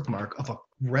had a birthmark of a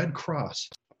red cross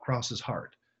across his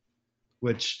heart,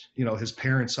 which, you know, his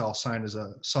parents saw as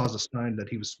a sign that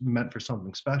he was meant for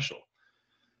something special.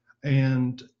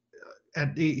 And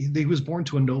he was born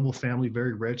to a noble family,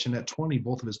 very rich, and at 20,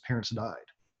 both of his parents died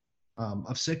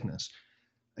of sickness.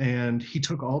 And he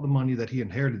took all the money that he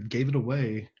inherited, gave it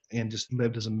away, and just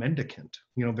lived as a mendicant,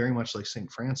 you know, very much like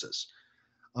St. Francis.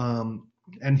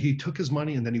 And he took his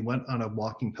money and then he went on a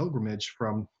walking pilgrimage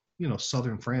from, you know,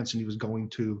 southern France, and he was going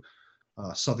to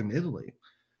southern Italy,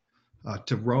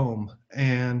 to Rome.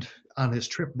 And on his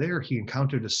trip there, he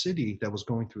encountered a city that was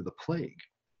going through the plague,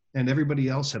 and everybody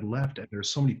else had left, and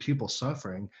there's so many people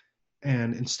suffering.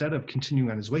 And instead of continuing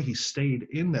on his way, he stayed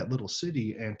in that little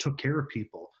city and took care of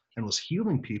people and was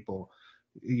healing people,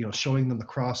 you know, showing them the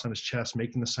cross on his chest,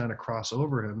 making the sign of cross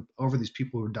over him, over these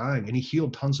people who were dying. And he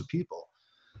healed tons of people.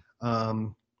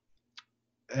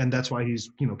 And that's why he's,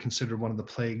 you know, considered one of the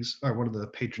plagues, or one of the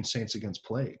patron saints against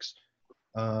plagues.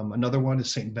 Another one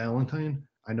is Saint Valentine.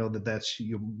 I know that that's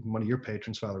one of your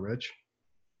patrons, Father Rich.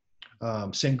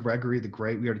 Saint Gregory the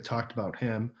Great, we already talked about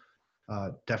him.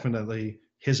 Definitely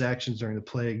his actions during the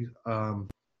plague are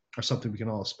something we can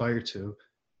all aspire to.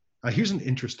 Here's an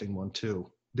interesting one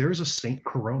too. There is a Saint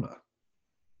Corona.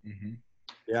 Mm-hmm.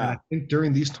 Yeah. And I think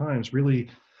during these times, really,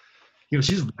 you know,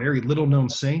 she's a very little known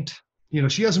saint. You know,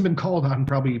 she hasn't been called on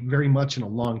probably very much in a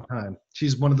long time.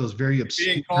 She's one of those very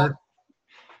obscure.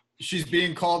 She's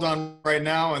being called on right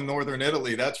now in northern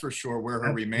Italy, that's for sure, where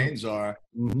her remains are.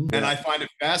 Mm-hmm. And I find it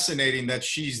fascinating that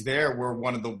she's there where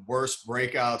one of the worst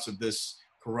breakouts of this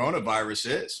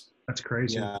coronavirus is. That's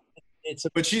crazy. Yeah.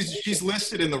 But she's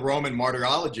listed in the Roman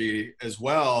Martyrology as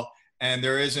well, and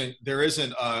there isn't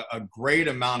a great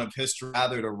amount of history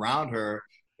gathered around her.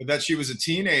 But that she was a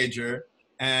teenager,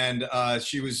 and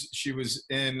she was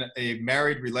in a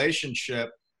married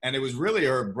relationship, and it was really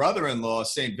her brother-in-law,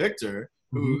 Saint Victor,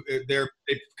 who they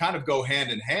kind of go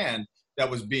hand in hand, that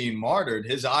was being martyred.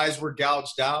 His eyes were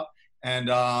gouged out,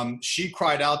 and she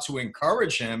cried out to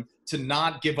encourage him to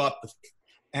not give up the faith.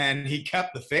 And he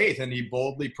kept the faith, and he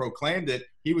boldly proclaimed it.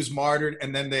 He was martyred,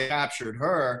 and then they captured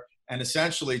her and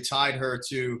essentially tied her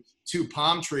to 2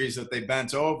 palm trees that they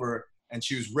bent over, and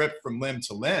she was ripped from limb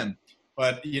to limb.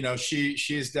 But, you know, she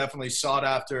is definitely sought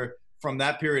after from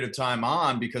that period of time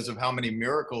on because of how many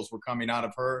miracles were coming out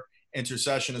of her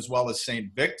intercession, as well as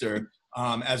Saint Victor,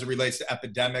 as it relates to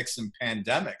epidemics and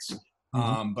pandemics.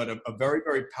 But a very,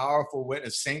 very powerful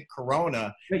witness, Saint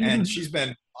Corona, and she's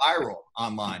been viral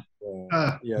online.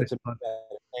 It's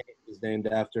is named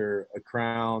after a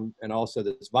crown, and also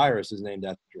this virus is named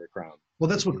after a crown. Well,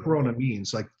 that's what Corona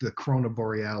means, like the Corona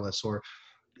Borealis, or,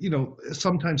 you know,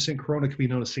 sometimes Saint Corona can be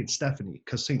known as Saint Stephanie,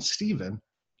 because Saint Stephen,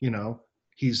 you know,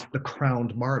 he's the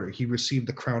crowned martyr. He received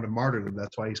the crown of martyrdom.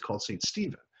 That's why he's called Saint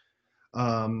Stephen.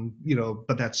 You know,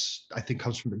 but that's, I think,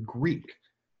 comes from the Greek,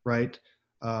 right?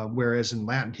 Whereas in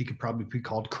Latin, he could probably be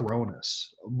called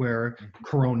Coronus, where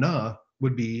Corona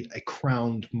would be a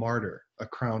crowned martyr, a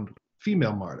crowned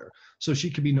female martyr. So she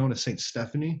could be known as Saint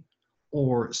Stephanie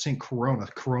or Saint Corona.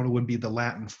 Corona would be the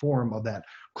Latin form of that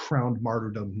crowned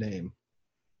martyrdom name.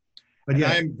 But yeah,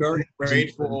 I am very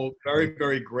grateful, very,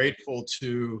 very grateful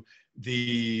to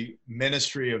the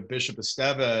ministry of Bishop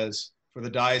Estevez for the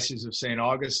Diocese of St.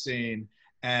 Augustine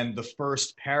and the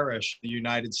First Parish in the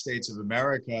United States of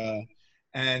America,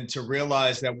 and to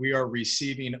realize that we are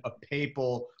receiving a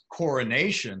papal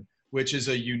coronation, which is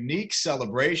a unique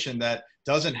celebration that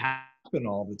doesn't happen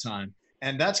all the time.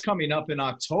 And that's coming up in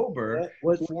October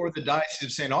for the Diocese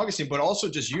of St. Augustine, but also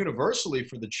just universally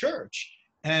for the church.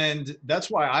 And that's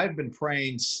why I've been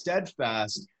praying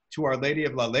steadfast to Our Lady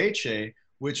of La Leche,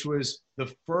 which was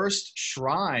the first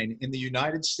shrine in the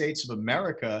United States of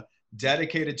America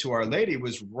dedicated to Our Lady,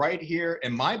 was right here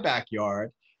in my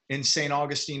backyard. in St.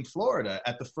 Augustine, Florida,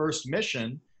 at the first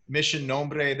mission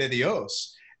Nombre de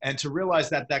Dios, and to realize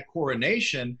that that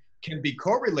coronation can be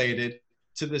correlated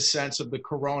to the sense of the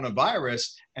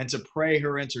coronavirus, and to pray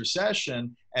her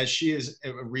intercession as she is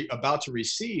about to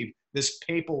receive this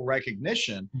papal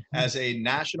recognition as a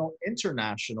national,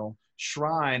 international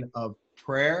shrine of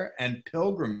prayer and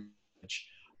pilgrimage.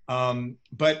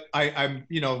 But I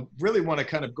really want to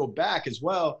kind of go back as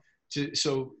well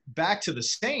back to the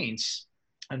saints.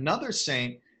 Another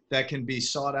saint that can be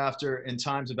sought after in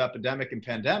times of epidemic and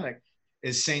pandemic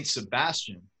is Saint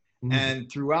Sebastian.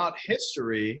 And throughout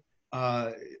history,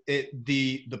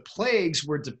 the plagues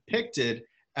were depicted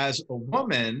as a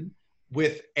woman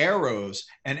with arrows,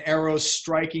 and arrows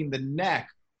striking the neck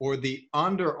or the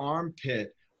under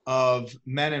armpit of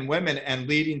men and women and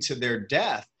leading to their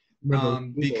death.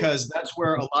 Because that's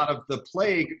where a lot of the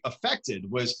plague affected,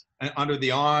 was under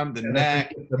the arm, the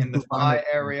neck, in the thigh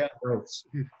area.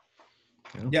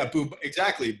 Yeah,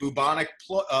 exactly. Bubonic,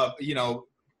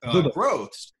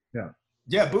 growths.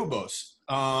 Yeah, buboes.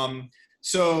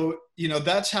 So,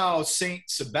 that's how Saint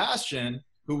Sebastian,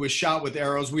 who was shot with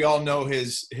arrows, we all know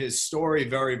his story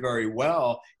very, very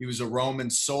well. He was a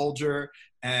Roman soldier,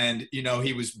 and,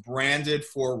 he was branded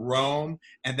for Rome,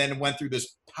 and then went through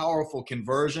this powerful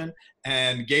conversion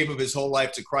and gave of his whole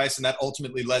life to Christ. And that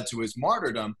ultimately led to his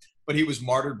martyrdom. But he was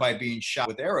martyred by being shot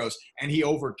with arrows, and he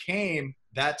overcame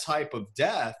that type of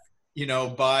death,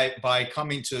 by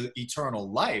coming to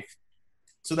eternal life.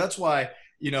 So that's why,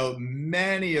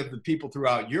 many of the people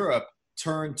throughout Europe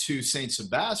turn to Saint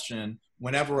Sebastian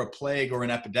whenever a plague or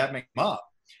an epidemic comes up.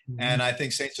 And I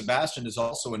think Saint Sebastian is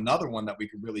also another one that we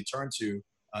could really turn to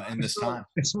in this time.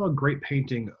 I saw a great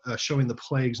painting showing the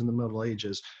plagues in the Middle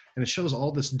Ages, and it shows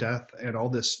all this death and all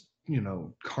this,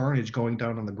 carnage going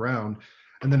down on the ground.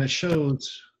 And then it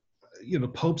shows,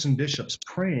 popes and bishops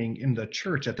praying in the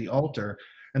church at the altar,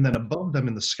 and then above them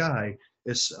in the sky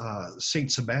is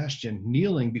Saint Sebastian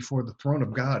kneeling before the throne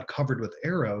of God, covered with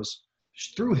arrows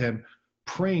through him,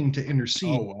 praying to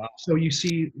intercede. Oh, wow. So you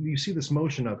see this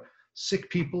motion of sick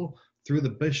people through the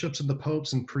bishops and the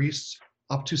popes and priests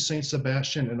up to Saint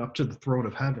Sebastian and up to the throne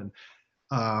of heaven.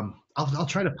 I'll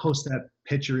try to post that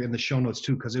picture in the show notes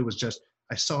too, because it was just,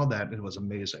 I saw that and it was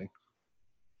amazing.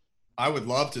 I would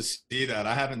love to see that.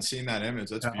 I haven't seen that image.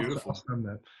 That's beautiful.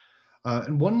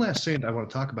 And one last saint I want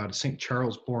to talk about is Saint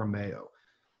Charles Borromeo.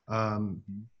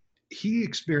 He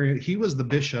was the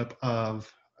bishop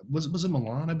of, was it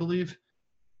Milan, I believe?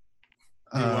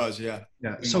 He was, yeah.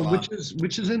 Yeah. So Milan.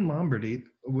 which is in Lombardy,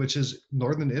 which is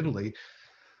northern Italy.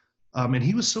 And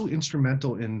he was so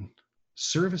instrumental in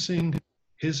servicing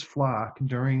his flock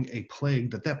during a plague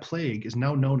that plague is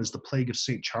now known as the Plague of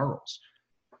St. Charles.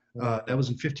 That was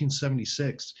in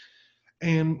 1576.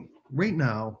 And right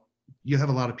now, you have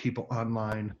a lot of people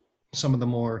online, some of the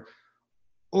more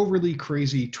overly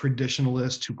crazy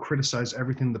traditionalists who criticize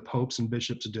everything the popes and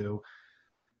bishops do,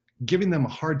 giving them a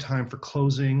hard time for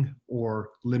closing or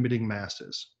limiting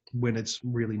masses when it's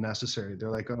really necessary.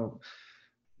 They're like, oh,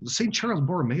 St. Charles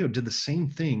Borromeo did the same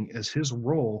thing as his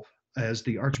role as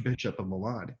the Archbishop of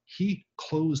Milan. He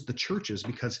closed the churches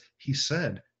because he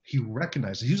said, he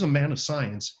recognized, he was a man of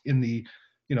science in the,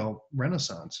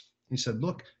 Renaissance. He said,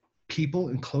 look, people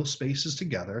in close spaces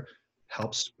together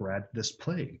help spread this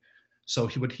plague. So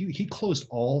he closed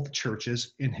all the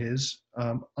churches in his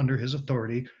under his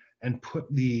authority, and put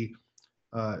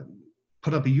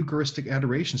up a Eucharistic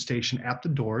adoration station at the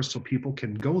doors so people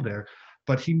can go there.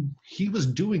 But he was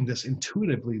doing this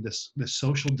intuitively, this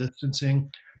social distancing,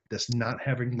 this not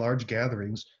having large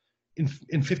gatherings in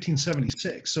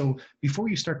 1576. So before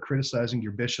you start criticizing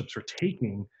your bishops for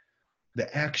taking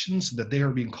the actions that they are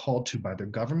being called to by their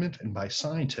government and by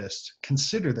scientists,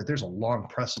 consider that there's a long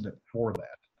precedent for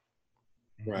that.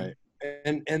 Right.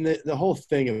 And the whole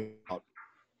thing about,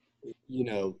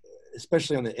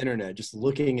 especially on the internet, just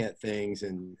looking at things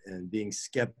and being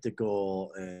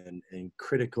skeptical and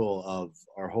critical of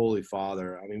our Holy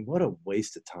Father. I mean, what a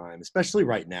waste of time, especially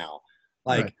right now.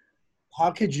 Like,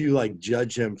 how could you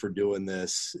judge him for doing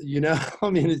this? I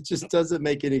mean, it just doesn't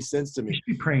make any sense to me. You should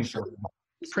be praying for him.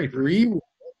 Pray for him.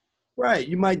 Right.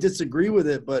 You might disagree with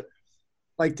it, but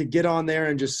to get on there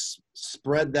and just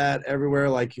spread that everywhere,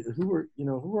 who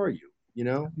are you?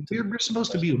 We're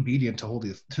supposed to be obedient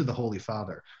to the Holy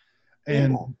Father.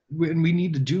 And we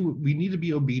need to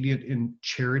be obedient in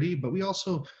charity, but we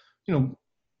also,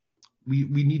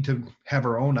 we need to have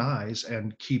our own eyes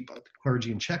and keep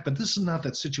clergy in check. But this is not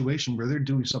that situation where they're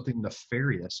doing something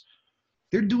nefarious.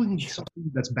 They're doing something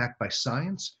that's backed by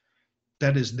science,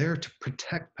 that is there to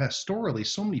protect pastorally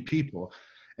so many people.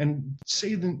 And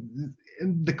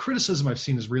the criticism I've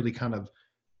seen is really kind of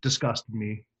disgusted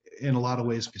me in a lot of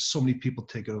ways because so many people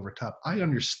take it over top. I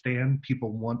understand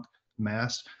people want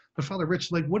mass, but Father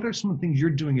Rich, like, what are some of the things you're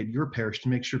doing at your parish to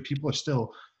make sure people are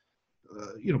still,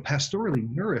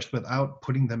 pastorally nourished without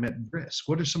putting them at risk?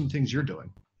 What are some of the things you're doing?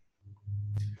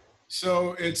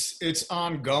 So it's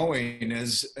ongoing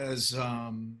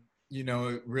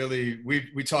really,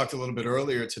 we talked a little bit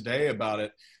earlier today about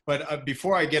it, but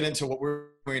before I get into what we're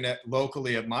doing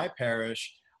locally at my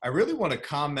parish, I really want to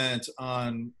comment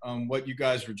on what you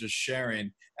guys were just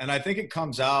sharing. And I think it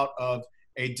comes out of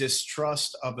a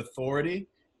distrust of authority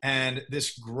and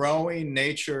this growing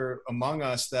nature among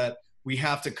us that we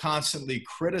have to constantly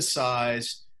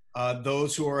criticize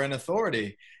those who are in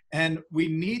authority. And we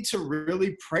need to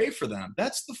really pray for them.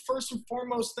 That's the first and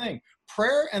foremost thing.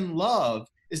 Prayer and love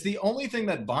is the only thing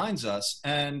that binds us.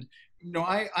 And,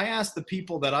 I ask the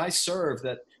people that I serve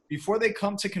that before they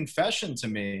come to confession to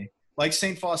me, like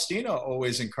St. Faustina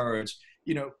always encouraged,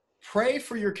 pray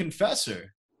for your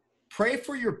confessor, pray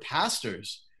for your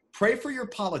pastors, pray for your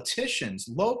politicians,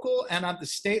 local and at the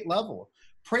state level,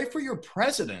 pray for your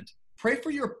president, pray for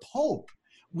your pope.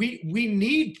 We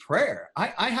need prayer.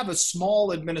 I have a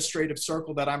small administrative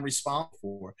circle that I'm responsible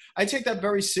for. I take that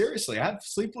very seriously. I have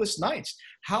sleepless nights.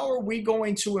 How are we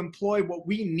going to employ what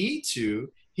we need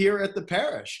to here at the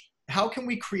parish? How can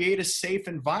we create a safe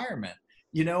environment?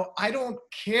 I don't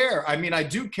care. I mean, I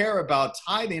do care about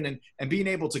tithing and being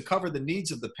able to cover the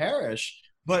needs of the parish.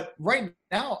 But right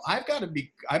now, I've got to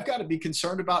be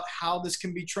concerned about how this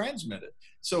can be transmitted.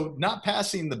 So not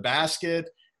passing the basket,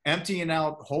 emptying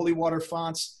out holy water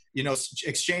fonts,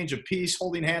 exchange of peace,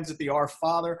 holding hands at the Our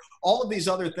Father, all of these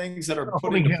other things that are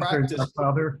put into practice. Our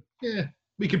Father, yeah,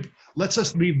 let's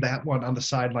just leave that one on the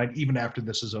sideline even after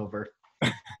this is over.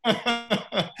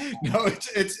 No,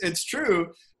 it's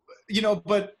true,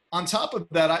 but on top of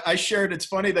that, I shared, it's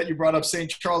funny that you brought up St.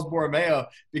 Charles Borromeo,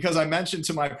 because I mentioned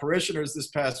to my parishioners this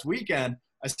past weekend,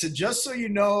 I said, just so you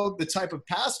know the type of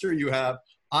pastor you have,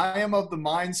 I am of the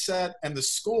mindset and the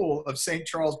school of St.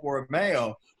 Charles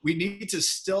Borromeo. We need to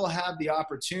still have the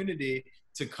opportunity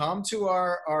to come to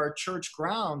our church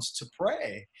grounds to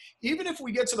pray. Even if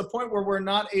we get to the point where we're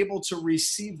not able to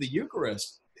receive the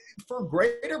Eucharist, for a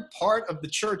greater part of the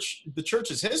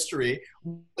church's history,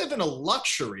 we live in a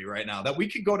luxury right now that we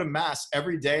could go to Mass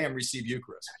every day and receive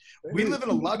Eucharist. We live in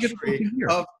a luxury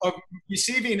of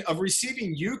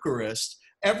receiving Eucharist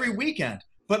every weekend.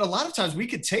 But a lot of times we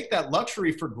could take that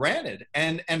luxury for granted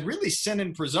and really sin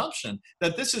in presumption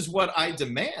that this is what I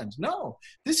demand. No,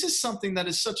 this is something that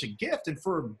is such a gift. And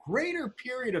for a greater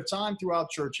period of time throughout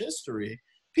church history,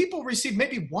 people receive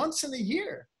maybe once in a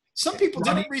year. Some people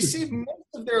didn't receive most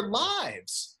of their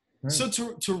lives. Right. So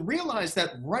to realize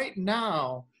that right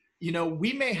now,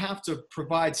 we may have to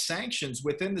provide sanctions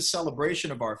within the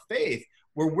celebration of our faith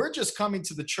where we're just coming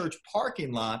to the church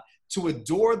parking lot to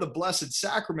adore the Blessed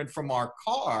Sacrament from our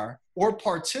car or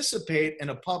participate in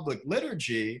a public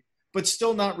liturgy, but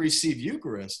still not receive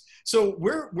Eucharist. So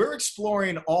we're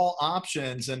exploring all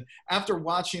options. And after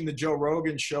watching the Joe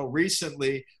Rogan show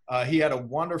recently, he had a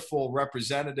wonderful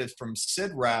representative from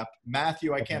SIDRAP,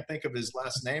 Matthew, I can't think of his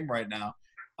last name right now.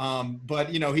 But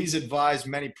he's advised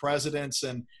many presidents,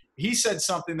 and he said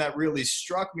something that really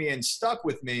struck me and stuck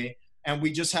with me. And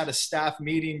we just had a staff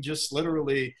meeting just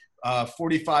literally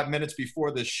 45 minutes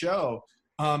before the show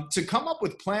to come up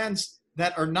with plans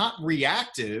that are not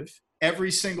reactive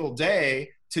every single day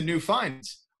to new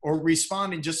findings or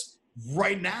responding just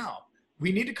right now.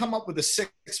 We need to come up with a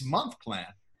 6-month plan.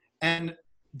 And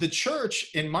the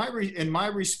church, in my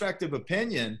respective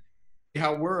opinion,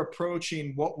 how we're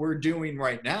approaching what we're doing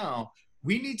right now,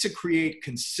 we need to create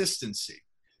consistency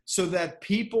so that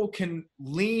people can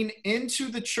lean into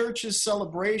the church's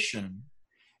celebration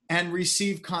and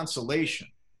receive consolation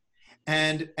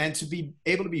and to be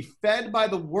able to be fed by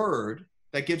the word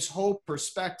that gives hope,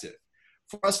 perspective,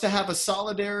 for us to have a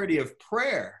solidarity of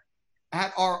prayer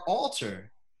at our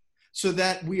altar so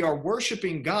that we are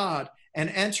worshiping God and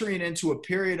entering into a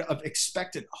period of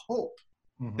expectant hope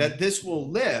that this will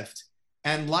lift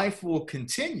and life will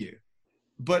continue.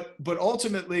 But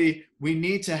ultimately, we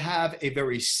need to have a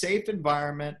very safe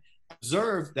environment.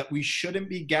 Observe that we shouldn't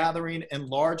be gathering in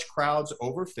large crowds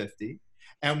over 50,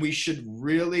 and we should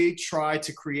really try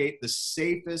to create the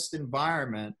safest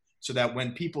environment so that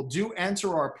when people do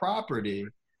enter our property,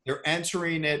 they're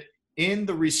entering it in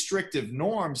the restrictive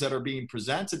norms that are being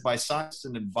presented by scientists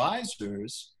and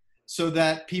advisors so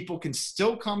that people can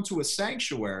still come to a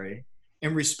sanctuary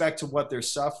in respect to what they're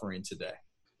suffering today.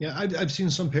 Yeah, I've seen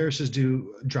some parishes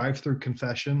do drive-through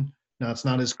confession. Now, it's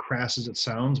not as crass as it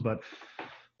sounds, but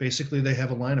Basically, they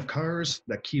have a line of cars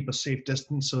that keep a safe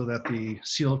distance so that the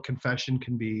seal of confession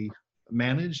can be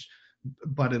managed,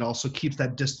 but it also keeps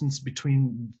that distance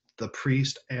between the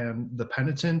priest and the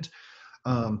penitent.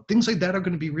 Things like that are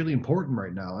going to be really important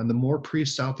right now. And the more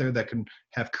priests out there that can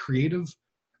have creative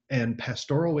and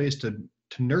pastoral ways to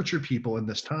nurture people in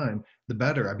this time, the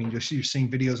better. I mean, you're seeing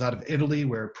videos out of Italy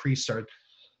where priests are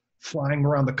flying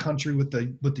around the country with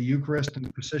the Eucharist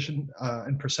and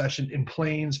procession in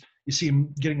planes. You see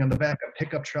them getting on the back of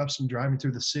pickup trucks and driving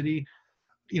through the city.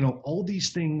 You know, all these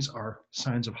things are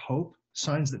signs of hope,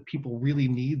 signs that people really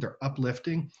need. They're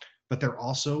uplifting, but they're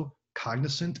also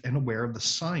cognizant and aware of the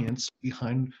science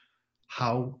behind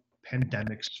how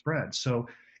pandemics spread. So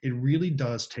it really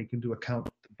does take into account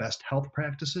the best health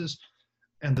practices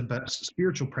and the best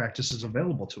spiritual practices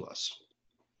available to us.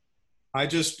 I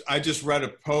just read a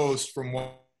post from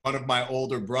one of my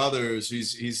older brothers.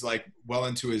 He's like well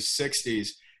into his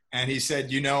 60s. And he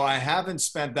said, you know, I haven't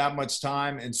spent that much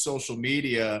time in social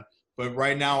media, but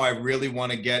right now I really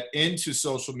want to get into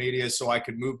social media so I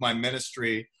could move my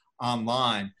ministry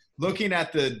online. Looking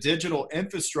at the digital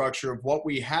infrastructure of what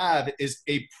we have is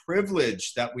a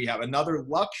privilege that we have, another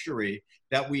luxury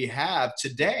that we have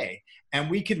today, and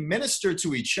we can minister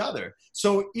to each other.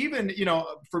 So even, you know,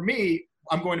 for me,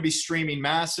 I'm going to be streaming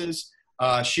masses.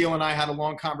 Sheila and I had a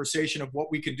long conversation of what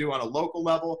we could do on a local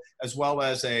level as well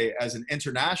as an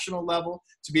international level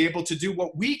to be able to do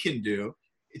what we can do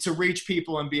to reach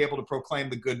people and be able to proclaim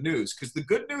the good news, because the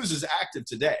good news is active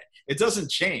today. It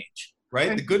doesn't change,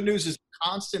 right? The good news is a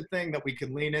constant thing that we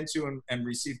can lean into and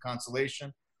receive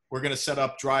consolation. We're going to set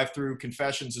up drive-through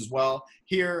confessions as well.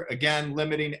 Here, again,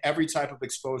 limiting every type of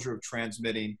exposure of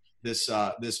transmitting this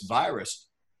virus.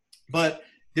 But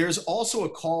there's also a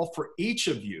call for each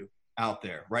of you out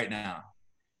there right now.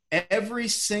 Every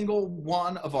single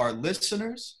one of our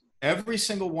listeners, every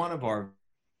single one of our,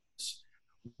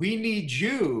 we need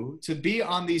you to be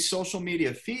on these social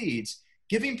media feeds,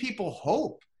 giving people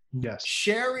hope. Yes.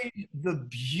 Sharing the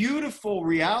beautiful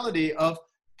reality of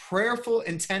prayerful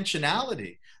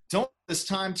intentionality. Don't this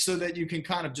time so that you can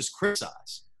kind of just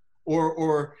criticize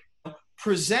or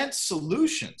present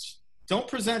solutions. Don't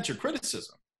present your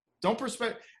criticism. Don't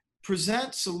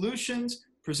present solutions,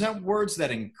 present words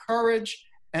that encourage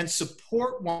and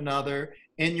support one another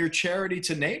in your charity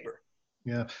to neighbor.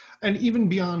 Yeah. And even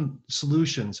beyond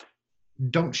solutions,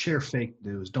 don't share fake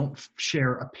news. Don't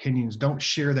share opinions. Don't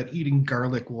share that eating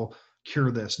garlic will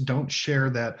cure this. Don't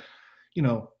share that, you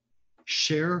know,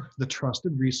 share the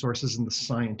trusted resources and the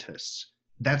scientists.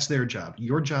 That's their job.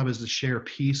 Your job is to share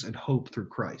peace and hope through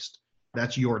Christ.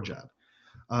 That's your job.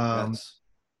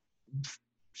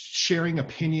 Sharing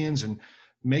opinions and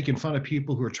making fun of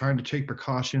people who are trying to take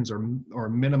precautions or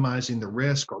minimizing the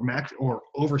risk or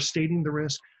overstating the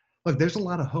risk. Look, there's a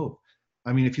lot of hope.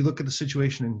 I mean, if you look at the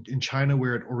situation in China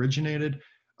where it originated,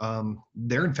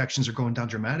 their infections are going down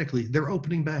dramatically. They're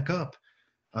opening back up.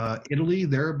 Italy,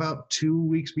 they're about 2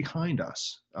 weeks behind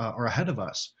us or ahead of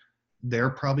us. They're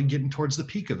probably getting towards the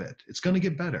peak of it. It's going to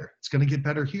get better. It's going to get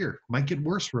better here. Might get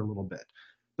worse for a little bit,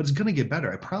 but it's going to get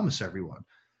better. I promise everyone.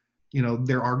 You know,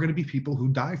 there are going to be people who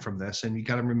die from this, and you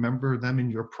got to remember them in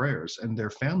your prayers and their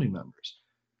family members.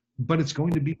 But it's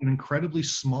going to be an incredibly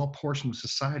small portion of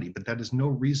society, but that is no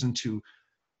reason to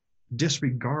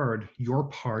disregard your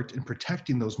part in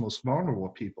protecting those most vulnerable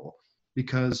people,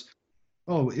 because,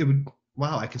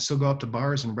 I can still go out to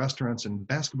bars and restaurants and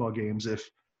basketball games if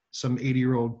some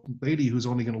 80-year-old lady who's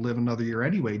only going to live another year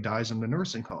anyway dies in the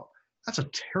nursing home. That's a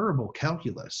terrible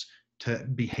calculus to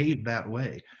behave that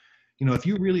way. You know, if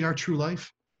you really are true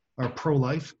life or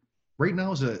pro-life, right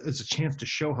now is a chance to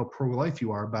show how pro-life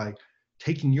you are by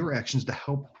taking your actions to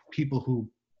help people who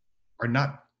are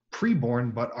not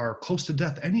preborn but are close to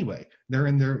death anyway. They're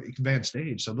in their advanced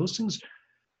age. So those things,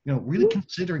 you know, really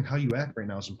considering how you act right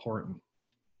now is important.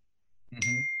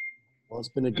 Mm-hmm. Well, it's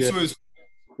been a good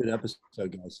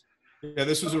episode, guys. Yeah,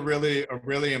 this was a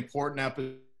really important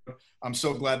episode. I'm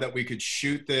so glad that we could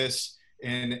shoot this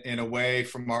in a way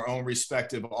from our own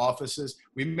respective offices.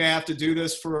 We may have to do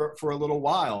this for a little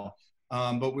while,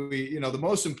 but the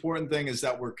most important thing is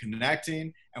that we're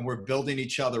connecting and we're building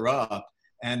each other up.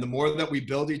 And the more that we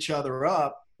build each other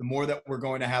up, the more that we're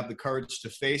going to have the courage to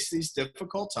face these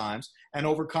difficult times and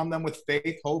overcome them with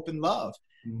faith, hope, and love.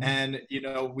 Mm-hmm. And,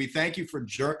 we thank you for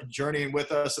journeying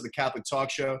with us at the Catholic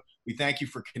Talk Show. We thank you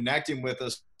for connecting with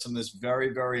us on this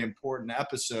very, very important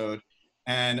episode.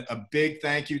 And a big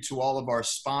thank you to all of our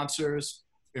sponsors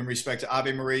in respect to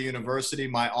Ave Maria University,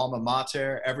 my alma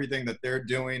mater, everything that they're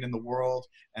doing in the world,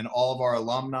 and all of our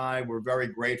alumni. We're very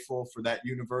grateful for that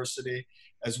university,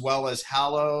 as well as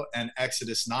Hallow and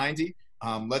Exodus 90.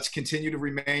 Let's continue to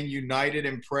remain united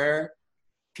in prayer.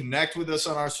 Connect with us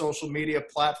on our social media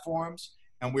platforms,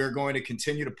 and we're going to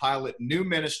continue to pilot new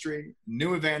ministry,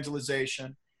 new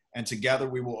evangelization, and together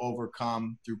we will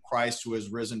overcome through Christ who has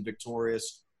risen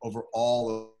victorious over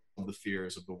all of the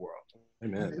fears of the world.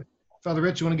 Amen. Father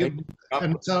Rich, you want to get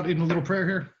us out in a little prayer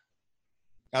here?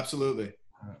 Absolutely.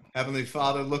 Heavenly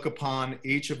Father, look upon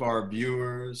each of our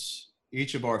viewers,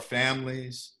 each of our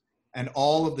families, and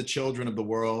all of the children of the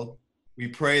world. We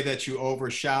pray that you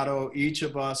overshadow each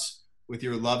of us with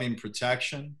your loving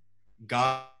protection.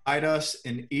 Guide us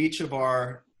in each of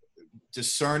our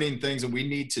discerning things that we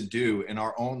need to do in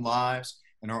our own lives,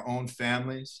 in our own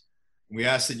families. We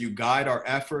ask that you guide our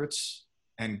efforts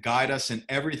and guide us in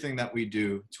everything that we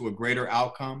do to a greater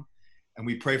outcome. And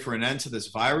we pray for an end to this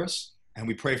virus, and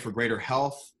we pray for greater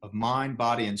health of mind,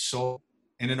 body, and soul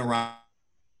in and around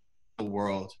the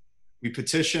world. We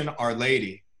petition Our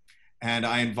Lady, and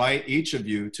I invite each of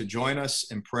you to join us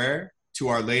in prayer to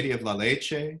Our Lady of La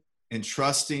Leche,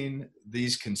 entrusting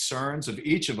these concerns of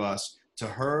each of us to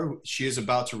her. She is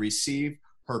about to receive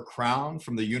her crown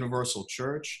from the Universal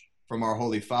Church, from our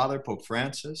Holy Father, Pope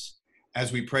Francis.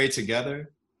 As we pray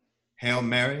together, Hail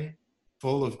Mary,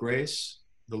 full of grace,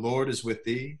 the Lord is with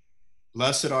thee.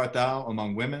 Blessed art thou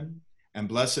among women, and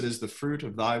blessed is the fruit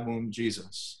of thy womb,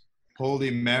 Jesus.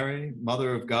 Holy Mary,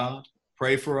 Mother of God,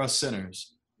 pray for us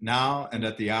sinners, now and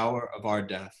at the hour of our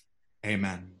death.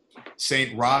 Amen.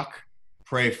 Saint Roch,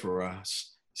 pray for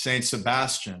us. Saint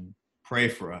Sebastian, pray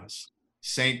for us.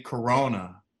 Saint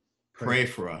Corona, pray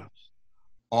for us.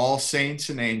 All saints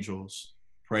and angels,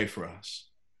 pray for us.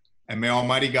 And may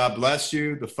Almighty God bless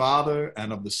you, the Father,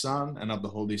 and of the Son, and of the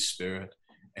Holy Spirit.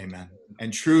 Amen.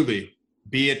 And truly,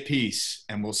 be at peace,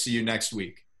 and we'll see you next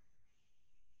week.